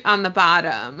fruit on the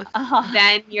bottom,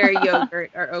 then your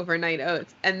yogurt or overnight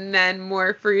oats, and then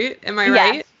more fruit. Am I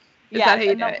right? Yes,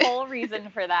 and the whole reason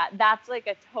for that's like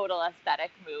a total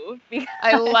aesthetic move.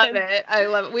 I love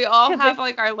it. We all have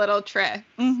like our little trick.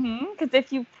 Because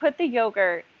if you put the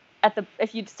yogurt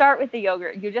if you start with the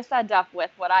yogurt, you just end up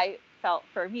with what I felt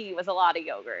for me was a lot of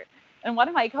yogurt. And one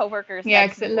of my coworkers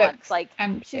because it looks like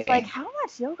empty. She's like, how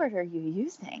much yogurt are you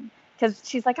using? Because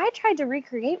she's like, I tried to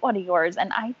recreate one of yours,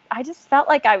 and I just felt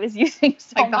like I was using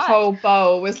so much. Like the whole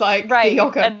bowl was like the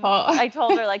yogurt part. I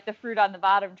told her like the fruit on the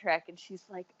bottom trick, and she's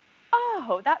like,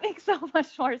 oh, that makes so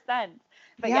much more sense.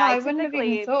 But I wouldn't have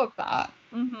even thought of that.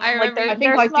 Mm-hmm. I remember. I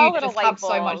think I do just have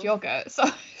so much yogurt, so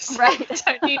right.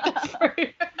 I don't need the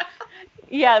fruit.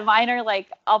 Yeah, mine are like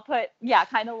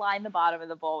kind of line the bottom of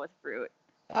the bowl with fruit.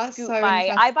 That's so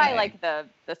I buy like the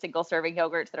single serving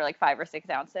yogurts that are like 5 or 6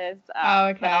 ounces.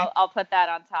 Okay. But I'll put that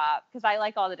on top because I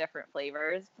like all the different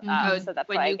flavors. So that's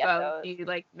when why you I get those. You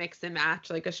like mix and match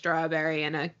like a strawberry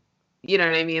and a, you know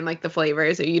what I mean, like the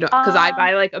flavors, or you don't, because I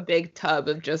buy like a big tub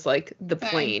of just like the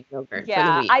plain yogurt for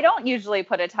the week. I don't usually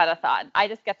put a ton of thought. I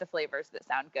just get the flavors that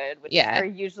sound good, which are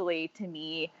usually to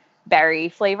me berry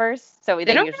flavors, so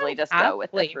they usually just go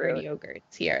with the fruit.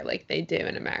 Yogurts here like they do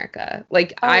in America.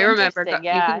 Like I remember you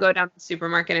can go down to the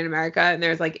supermarket in America and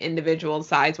there's like individual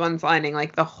size ones lining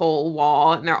like the whole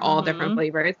wall, and they're all different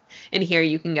flavors. And here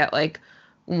you can get like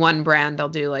one brand, they'll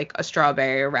do like a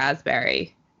strawberry or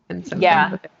raspberry and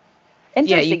something with it.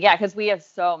 Interesting, because we have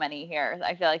so many here.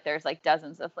 I feel like there's like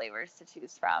dozens of flavors to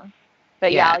choose from.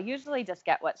 But I'll usually just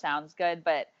get what sounds good.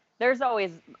 But there's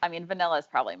always, vanilla is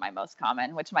probably my most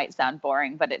common, which might sound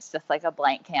boring, but it's just like a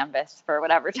blank canvas for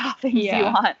whatever toppings you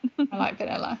want. I like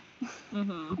vanilla.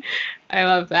 I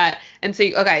love that. And so,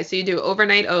 so you do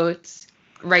overnight oats,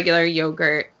 regular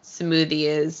yogurt,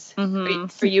 smoothies.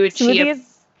 Are you a chia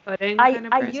pudding kind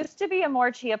of person? I used to be a more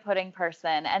chia pudding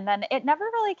person, and then it never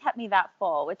really kept me that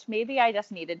full, which maybe I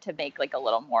just needed to make like a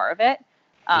little more of it.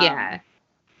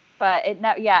 But it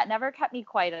never kept me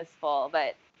quite as full.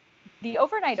 But the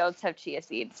overnight oats have chia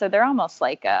seeds, so they're almost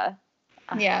like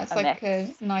it's like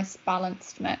a nice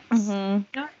balanced mix.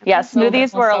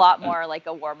 Smoothies were a lot more like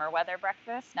a warmer weather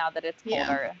breakfast. Now that it's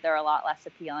colder, they're a lot less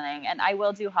appealing. And I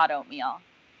will do hot oatmeal,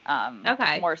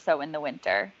 more so in the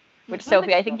winter. Which,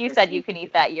 Sophie, I think you said you can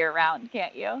eat that year round,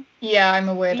 can't you? Yeah, I'm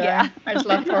a weirdo. Yeah. I just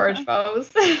love porridge bowls.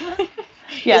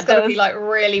 It's got to be like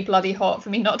really bloody hot for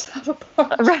me not to have a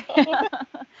porridge bowl.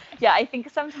 Yeah, I think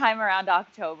sometime around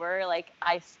October, like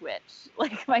I switch.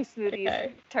 Like my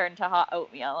smoothies turn to hot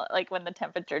oatmeal, like when the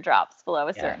temperature drops below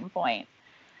a certain point.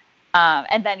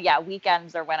 And then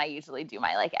weekends are when I usually do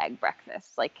my like egg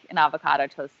breakfast, like an avocado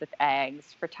toast with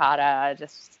eggs,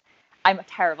 frittata. I'm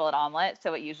terrible at omelet,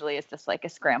 so it usually is just like a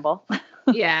scramble.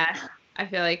 I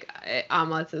feel like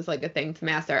omelets is like a thing to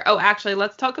master. Oh, actually,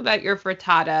 let's talk about your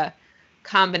frittata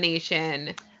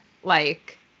combination,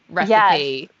 like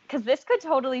recipe. Because this could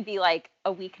totally be like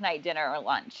a weeknight dinner or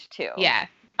lunch too. Yeah,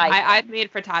 I've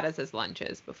made frittatas as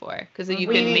lunches before because you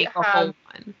can make a whole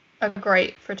one. A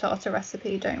great frittata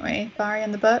recipe, don't we, Barry,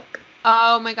 in the book?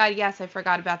 Oh my God, yes, I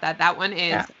forgot about that. That one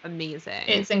is amazing.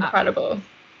 It's incredible.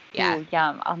 Ooh,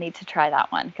 yum! I'll need to try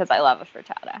that one because I love a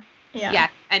frittata. Yeah,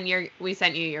 and we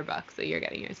sent you your book, so you're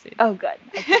getting yours soon. Oh, good.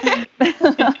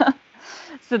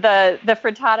 So the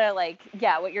frittata,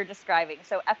 what you're describing.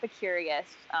 So Epicurious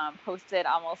posted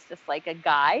almost just like a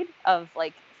guide of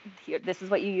like, here, this is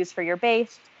what you use for your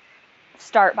base.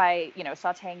 Start by,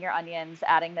 sauteing your onions,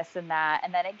 adding this and that.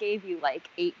 And then it gave you like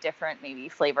 8 different maybe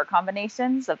flavor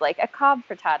combinations of like a Cobb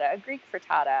frittata, a Greek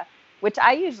frittata, which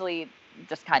I usually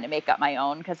just kind of make up my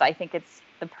own because I think it's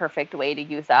the perfect way to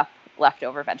use up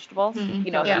leftover vegetables. If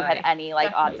you had any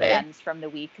like odds and ends from the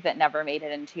week that never made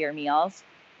it into your meals.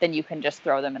 then you can just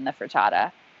throw them in the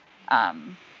frittata.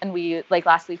 And we, like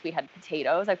last week we had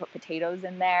potatoes. I put potatoes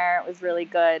in there. It was really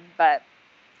good. But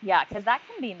yeah, because that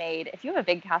can be made, if you have a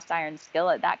big cast iron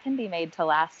skillet, that can be made to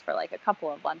last for like a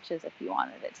couple of lunches if you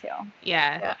wanted it to.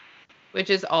 Yeah. Which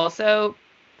is also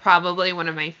probably one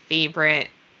of my favorite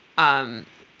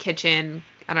kitchen,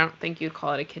 I don't think you'd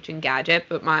call it a kitchen gadget,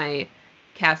 but my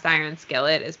cast iron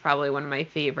skillet is probably one of my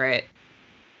favorite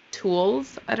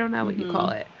tools. I don't know what you call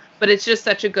it, but it's just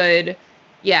such a good,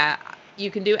 you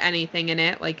can do anything in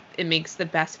it. Like, it makes the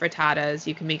best frittatas.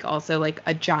 You can make also like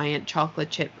a giant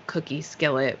chocolate chip cookie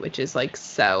skillet, which is like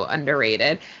so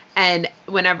underrated. And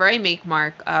whenever I make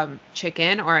Mark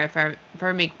chicken, or if I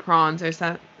make prawns or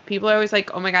something, people are always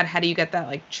like, oh my God, how do you get that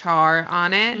like char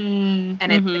on it?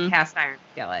 And it's the cast iron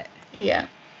skillet. Yeah.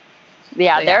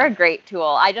 Yeah, so, they're a great tool.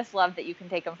 I just love that you can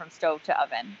take them from stove to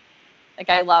oven. Like,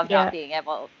 I love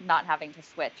not having to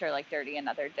switch or like dirty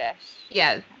another dish.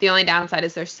 Yeah, the only downside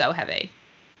is they're so heavy.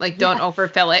 Like, don't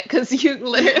overfill it, because you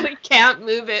literally can't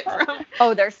move it from.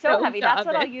 Oh, they're so heavy. That's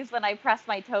what I'll use when I press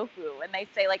my tofu. When they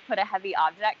say like put a heavy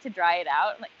object to dry it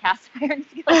out, like cast iron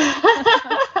skillet.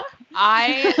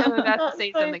 I am about to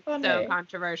say something so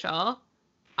controversial.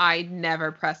 I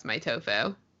never press my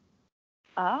tofu.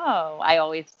 Oh, I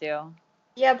always do.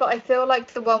 Yeah, but I feel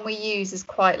like the one we use is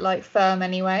quite like firm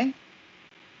anyway.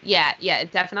 Yeah,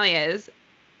 it definitely is.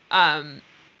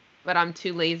 But I'm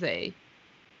too lazy.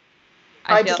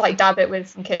 I just like dab it with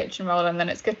some kitchen roll and then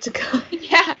it's good to go.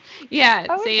 Yeah.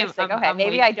 Oh, same. Okay,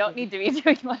 maybe I don't need to be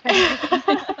doing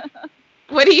that.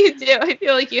 What do you do? I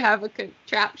feel like you have a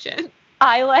contraption.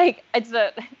 It's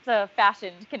a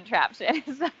fashioned contraption.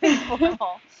 It's nothing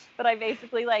formal. But I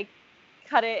basically like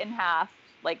cut it in half,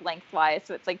 like lengthwise,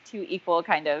 so it's like two equal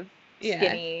kind of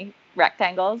skinny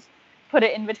rectangles. Put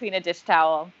it in between a dish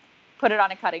towel, put it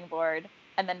on a cutting board,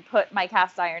 and then put my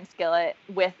cast iron skillet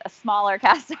with a smaller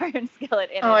cast iron skillet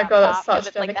in it. Oh my God, that's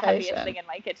such dedication. It's like the heaviest thing in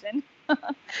my kitchen.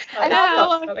 How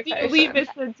long do you leave it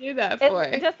to do that for?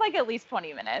 It's just like at least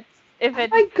 20 minutes. If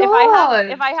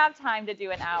I have time to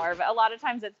do an hour, but a lot of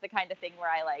times it's the kind of thing where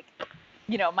I like,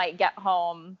 might get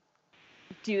home,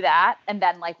 do that, and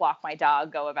then like walk my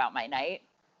dog, go about my night.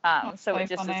 So it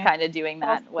just is kind of doing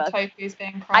that.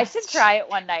 I should try it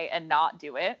one night and not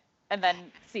do it, and then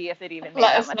see if it even made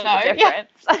that much of a difference.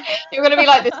 Yeah. You're gonna be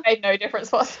like, this made no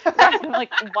difference whatsoever. I'm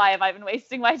like, why have I been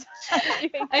wasting my time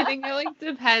doing that? I think it like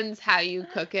depends how you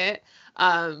cook it.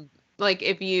 Like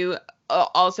if you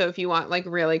want like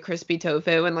really crispy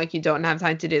tofu and like you don't have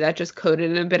time to do that, just coat it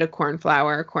in a bit of corn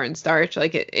flour or cornstarch.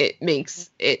 Like it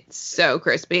makes it so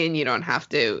crispy and you don't have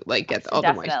to like get all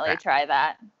the moisture. Definitely try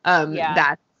that.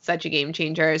 That's such a game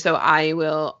changer. So I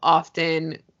will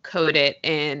often coat it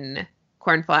in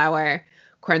corn flour,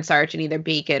 cornstarch, and either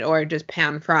bake it or just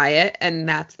pan fry it. And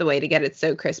that's the way to get it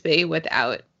so crispy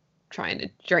without trying to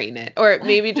drain it. Or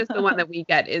maybe just the one that we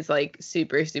get is like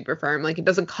super, super firm. Like it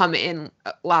doesn't come in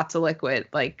lots of liquid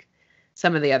like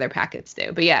some of the other packets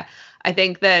do. But yeah, I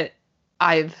think that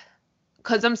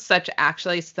because I'm such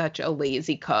a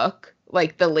lazy cook,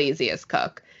 like the laziest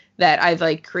cook, that I've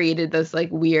like created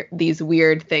these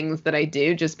weird things that I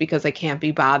do just because I can't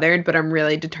be bothered, but I'm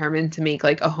really determined to make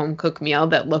like a home cooked meal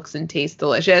that looks and tastes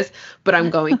delicious, but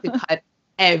I'm going to cut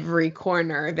every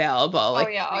corner available.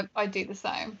 Like, I do the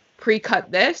same.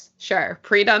 Pre-cut this, sure.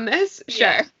 Pre-done this,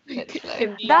 sure.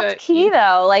 That's key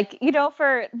though. Like,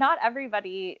 for not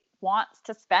everybody wants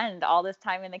to spend all this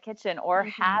time in the kitchen or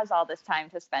has all this time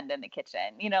to spend in the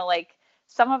kitchen. Like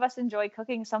some of us enjoy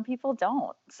cooking, some people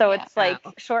don't. So it's like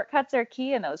shortcuts are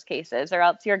key in those cases, or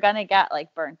else you're going to get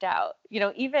like burnt out.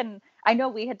 Even I know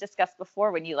we had discussed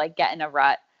before when you like get in a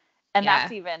rut, and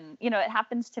that's even, it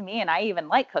happens to me, and I even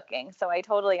like cooking. So I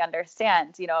totally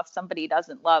understand, if somebody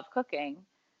doesn't love cooking,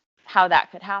 how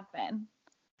that could happen.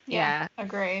 Yeah,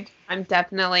 agreed. I'm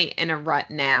definitely in a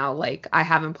rut now. Like, I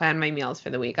haven't planned my meals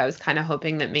for the week. I was kind of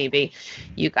hoping that maybe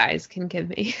you guys can give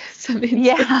me some insight.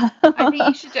 Yeah. I think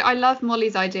you should I love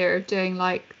Molly's idea of doing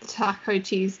like the Taco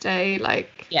Tuesday,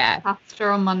 like pasta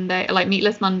on Monday, like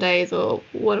meatless Mondays, or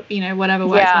whatever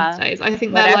works Wednesdays. I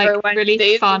think they're like Wednesdays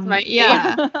really fun.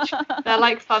 They're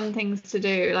like fun things to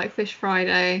do, like Fish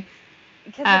Friday.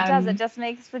 Because it just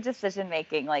makes the decision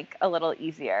making like a little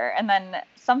easier. And then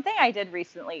something I did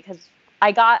recently, because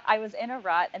I was in a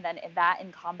rut, and then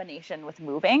in combination with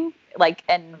moving, like,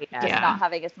 and just not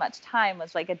having as much time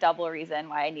was like a double reason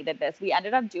why I needed this. We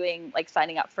ended up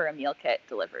signing up for a meal kit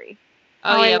delivery.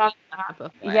 I love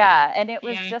that. Yeah, and it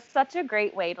was just such a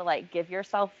great way to like give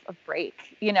yourself a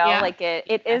break. Like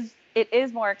it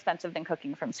is more expensive than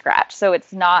cooking from scratch, so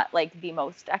it's not like the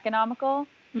most economical.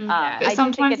 But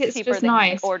sometimes it's cheaper just than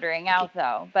nice ordering out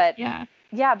though. But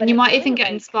Yeah, but And you it might really, even get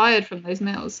like, inspired from those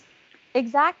meals.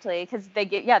 exactly, because they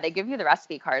give you the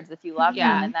recipe cards if you love them,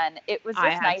 Yeah. and then it was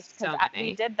I just have nice because so we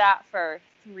many. did that for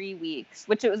 3 weeks,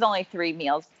 which it was only 3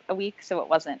 meals a week, so it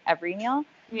wasn't every meal,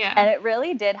 Yeah. and it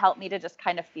really did help me to just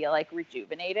kind of feel like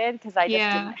rejuvenated because I just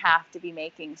Yeah. didn't have to be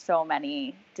making so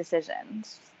many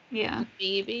decisions. Yeah.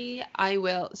 Maybe I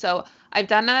will. So I've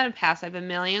done that in the past. I have a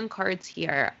million cards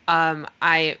here.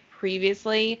 I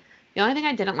previously, the only thing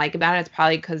I didn't like about it is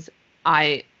probably because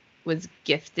I was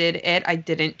gifted it. I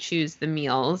didn't choose the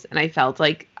meals, and I felt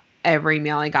like every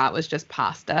meal I got was just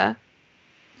pasta.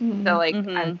 So like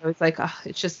I was like, oh,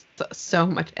 it's just so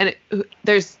much, and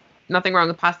there's nothing wrong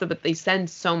with pasta, but they send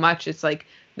so much. It's like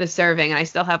the serving, and I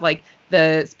still have like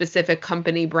the specific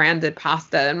company branded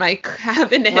pasta in my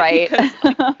cabinet Right. because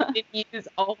like, I didn't use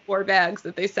all 4 bags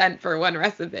that they sent for one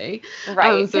recipe.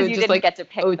 Right, So because it you just didn't like get to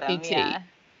pick them. OTT.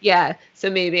 Yeah, so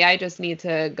maybe I just need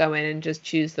to go in and just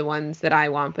choose the ones that I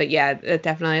want. But yeah, it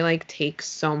definitely like takes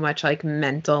so much like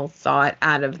mental thought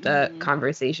out of the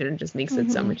conversation and just makes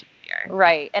it so much easier.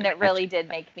 Right. And it really did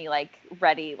make me like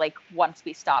ready. Like once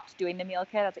we stopped doing the meal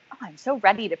kit, I was like, oh, I'm so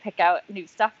ready to pick out new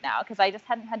stuff now because I just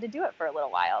hadn't had to do it for a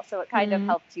little while. So it kind of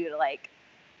helped you to like,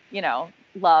 you know,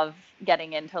 love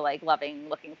getting into like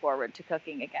looking forward to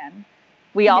cooking again.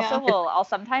 We also I'll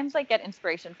sometimes like get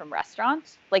inspiration from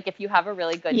restaurants. Like if you have a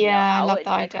really good meal out, and you're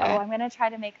like, oh, I'm going to try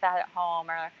to make that at home.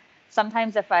 Or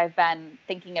sometimes if I've been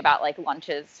thinking about like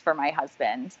lunches for my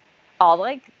husband, I'll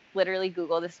like literally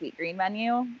Google the Sweetgreen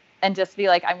menu and just be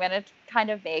like, I'm going to kind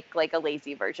of make like a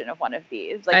lazy version of one of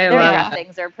these. Like their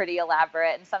dressings are pretty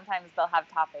elaborate and sometimes they'll have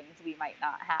toppings we might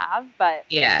not have, but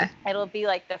it'll be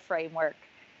like the framework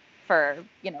for,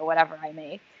 you know, whatever I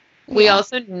make. We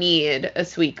also need a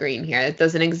Sweetgreen here. It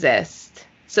doesn't exist.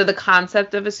 So the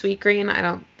concept of a Sweetgreen, I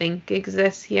don't think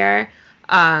exists here.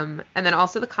 And then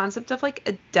also the concept of like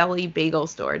a deli bagel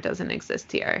store doesn't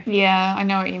exist here. Yeah, I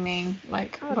know what you mean.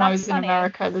 Like when I was in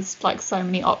America, there's like so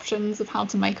many options of how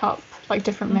to make up like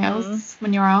different meals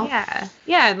when you're out.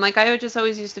 Yeah, and like I would just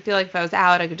always used to feel like if I was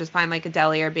out, I could just find like a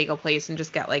deli or a bagel place and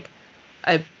just get like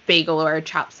a bagel or a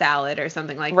chopped salad or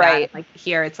something like that. And, like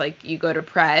here, it's like you go to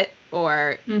Pret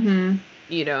or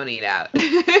you don't eat out. No,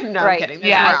 I'm kidding.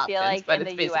 There's more I feel options, like but in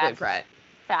it's the basically US, Pret.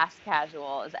 fast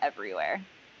casual is everywhere.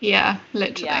 Yeah,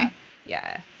 literally.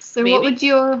 Yeah. So what would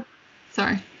your...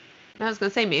 Sorry. I was going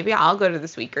to say, maybe I'll go to the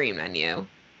Sweetgreen menu.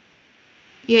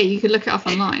 Yeah, you could look it up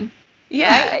online.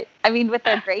 Yeah. Right? I mean, with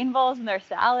their grain bowls and their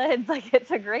salads, like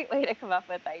it's a great way to come up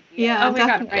with ideas. Yeah,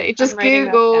 definitely. Just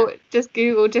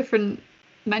Google different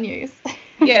menus.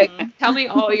 Yeah, tell me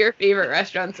all your favorite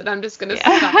restaurants, and I'm just gonna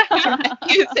stop your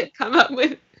menus and come up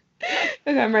with.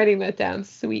 I'm writing that down.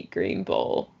 Sweetgreen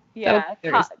bowl. Yeah,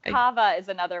 Cava is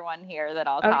another one here that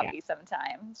I'll copy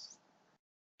sometimes.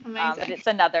 Amazing. But it's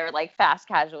another like fast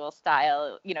casual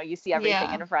style. You know, you see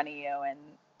everything in front of you and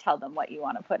tell them what you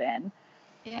want to put in.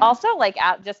 Yeah. Also, like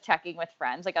just checking with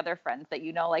friends, like other friends that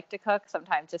you know like to cook.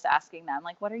 Sometimes just asking them,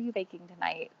 like, "What are you baking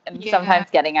tonight?" And sometimes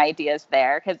getting ideas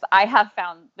there, because I have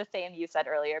found the same you said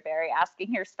earlier, Barry.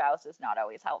 Asking your spouse is not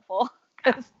always helpful.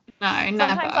 No,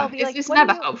 never. I'll be it's just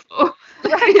never helpful.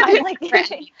 Right? I'm like,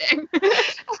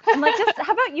 just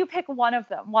how about you pick one of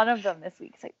them this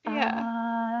week? It's like,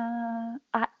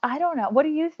 I don't know. What do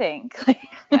you think?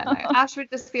 Ash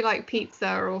would just be like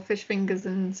pizza or fish fingers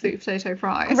and sweet potato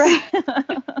fries. Right.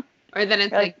 Or then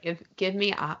it's like give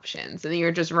me options, and then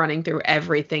you're just running through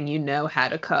everything you know how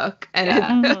to cook, and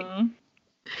it's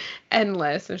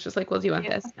endless. It's just like, well, do you want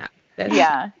this? No. This.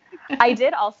 Yeah. I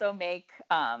did also make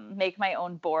my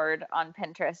own board on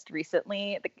Pinterest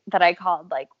recently that I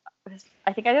called I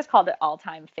think I just called it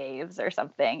all-time faves or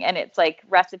something, and it's like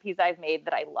recipes I've made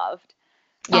that I loved.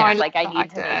 Yeah, I need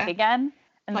to make again.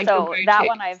 And like so that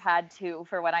one I've had too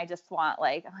for when I just want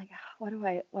I'm like, what do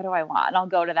I want? And I'll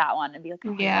go to that one and be like,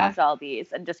 oh, I loved all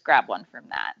these, and just grab one from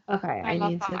that. Okay, I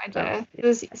love that idea.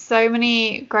 There's so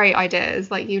many great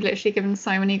ideas. Like you've literally given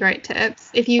so many great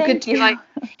tips. If you could do like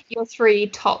your 3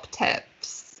 top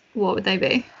tips, what would they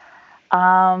be?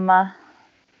 Let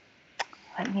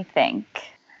me think.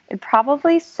 I'd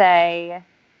probably say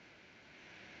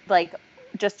like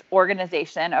just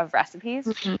organization of recipes,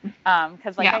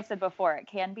 because I said before, it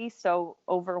can be so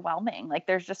overwhelming. Like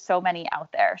there's just so many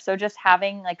out there, so just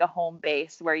having like a home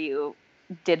base where you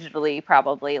digitally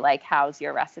probably like house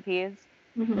your recipes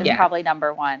is probably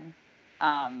number 1.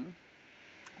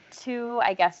 2,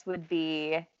 I guess, would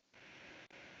be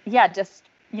just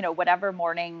whatever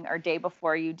morning or day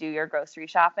before you do your grocery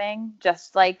shopping,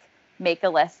 just like make a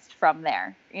list from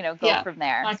there, go from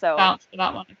there. So bounce for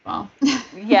that one as well.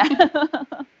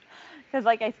 Because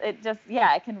like it just,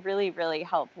 it can really, really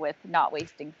help with not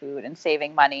wasting food and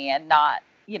saving money and not,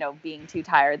 being too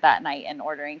tired that night and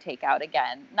ordering takeout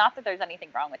again. Not that there's anything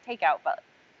wrong with takeout, but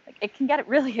like it can get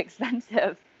really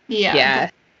expensive. Yeah.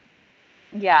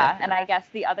 Yeah. And I guess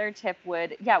the other tip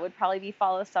would probably be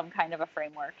follow some kind of a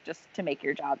framework just to make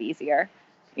your job easier.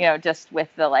 Just with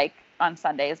the like on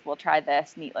Sundays, we'll try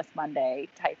this Meatless Monday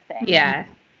type thing. Yeah.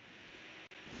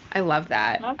 I love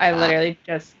that.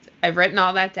 I've written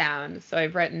all that down. So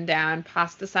I've written down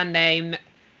Pasta Sunday,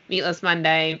 Meatless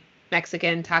Monday,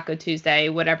 Mexican Taco Tuesday,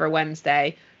 whatever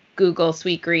Wednesday, Google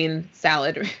sweet green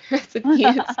salad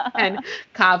recipes and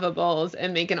kava bowls,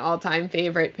 and make an all-time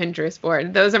favorite Pinterest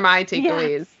board. Those are my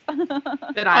takeaways.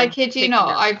 That I kid you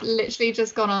not, I've literally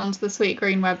just gone onto the Sweet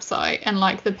Green website and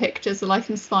like the pictures are like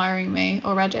inspiring me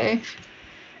already.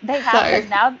 They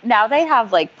have now they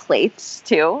have like plates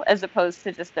too, as opposed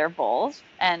to just their bowls,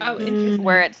 and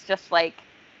where it's just like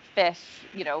fish,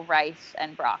 rice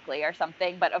and broccoli or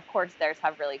something. But of course, theirs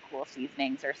have really cool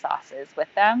seasonings or sauces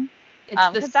with them.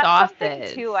 It's the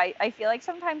sauces too. I feel like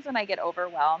sometimes when I get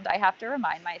overwhelmed, I have to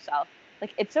remind myself,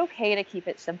 like, it's okay to keep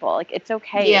it simple. Like, it's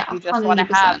okay if you just want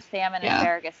to have salmon,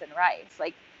 asparagus, and rice.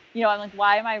 Like, I'm like,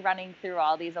 why am I running through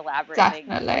all these elaborate things?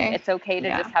 It's okay to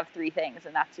just have 3 things,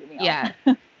 and that's your meal. Yeah.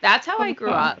 That's how I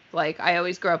grew up. Like, I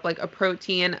always grew up like a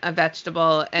protein, a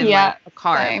vegetable, and like a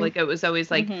carb. Same. Like, it was always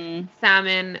like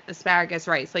salmon, asparagus,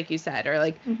 rice, like you said, or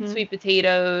like sweet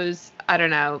potatoes, I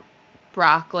don't know,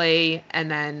 broccoli,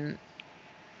 and then,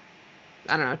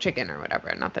 I don't know, chicken or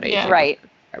whatever. Not that I eat chicken. Right.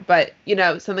 But,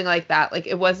 something like that. Like,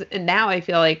 it was, and now I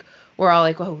feel like we're all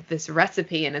like, oh, this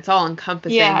recipe, and it's all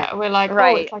encompassing. Yeah, we're like,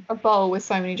 oh, it's like a bowl with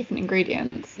so many different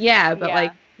ingredients. Yeah, but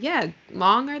like,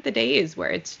 long are the days where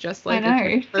it's just like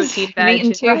a protein meat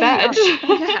and 2 veg.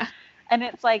 Yeah. And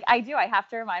it's like, I have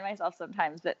to remind myself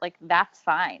sometimes that like, that's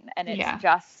fine. And it's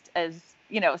just as,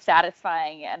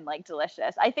 satisfying and like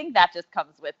delicious. I think that just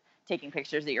comes with taking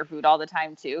pictures of your food all the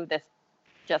time too. This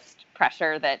just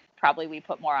pressure that probably we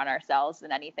put more on ourselves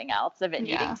than anything else of it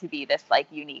needing to be this like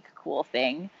unique, cool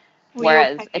thing.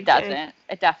 Whereas it doesn't.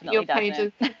 It definitely doesn't. Your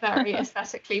page is very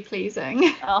aesthetically pleasing.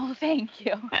 Oh, thank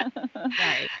you.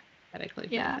 Right. Aesthetically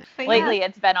pleasing. Yeah. Lately,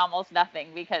 it's been almost nothing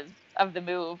because of the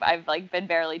move. I've like been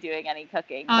barely doing any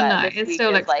cooking. Oh, but no, this it week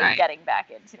still is looks like great. getting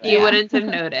back into it. You wouldn't have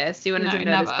noticed. You wouldn't have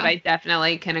noticed, never. but I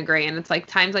definitely can agree. And it's like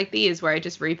times like these where I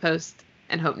just repost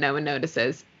and hope no one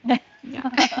notices. Yeah.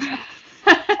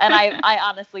 And I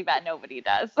honestly bet nobody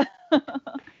does.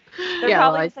 They're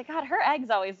probably just like, God, her eggs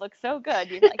always look so good.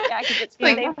 You're like, yeah, because it's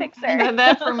the same picture. They're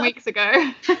there from weeks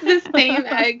ago. The same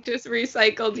egg, just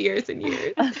recycled years and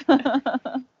years.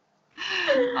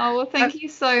 Oh, well, thank you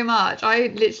so much. I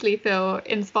literally feel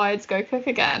inspired to go cook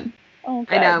again. Oh,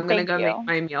 good. I know. I'm going to go make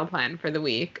my meal plan for the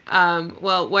week.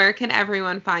 Well, where can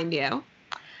everyone find you?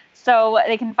 So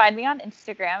they can find me on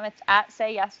Instagram. It's at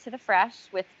Say Yes to the Fresh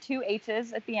with 2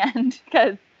 H's at the end,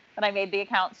 because when I made the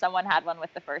account, someone had one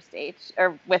with the first H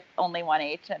or with only 1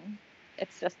 H, and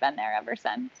it's just been there ever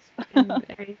since.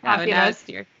 That's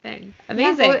your thing.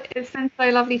 Amazing. Yeah, well, it's been so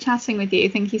lovely chatting with you.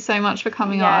 Thank you so much for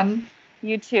coming on.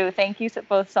 You too. Thank you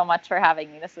both so much for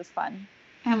having me. This was fun.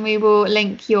 And we will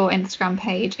link your Instagram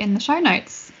page in the show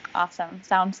notes. Awesome.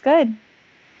 Sounds good.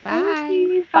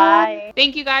 Bye. Bye.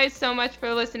 Thank you guys so much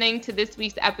for listening to this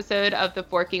week's episode of the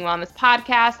Forking Wellness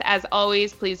Podcast. As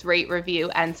always, please rate, review,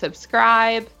 and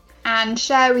subscribe. And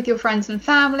share with your friends and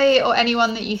family or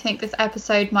anyone that you think this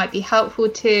episode might be helpful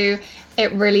to.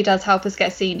 It really does help us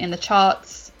get seen in the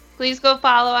charts. Please go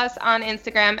follow us on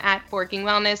Instagram at Forking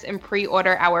Wellness and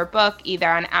pre-order our book either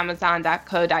on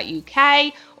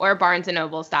amazon.co.uk or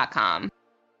barnesandnobles.com.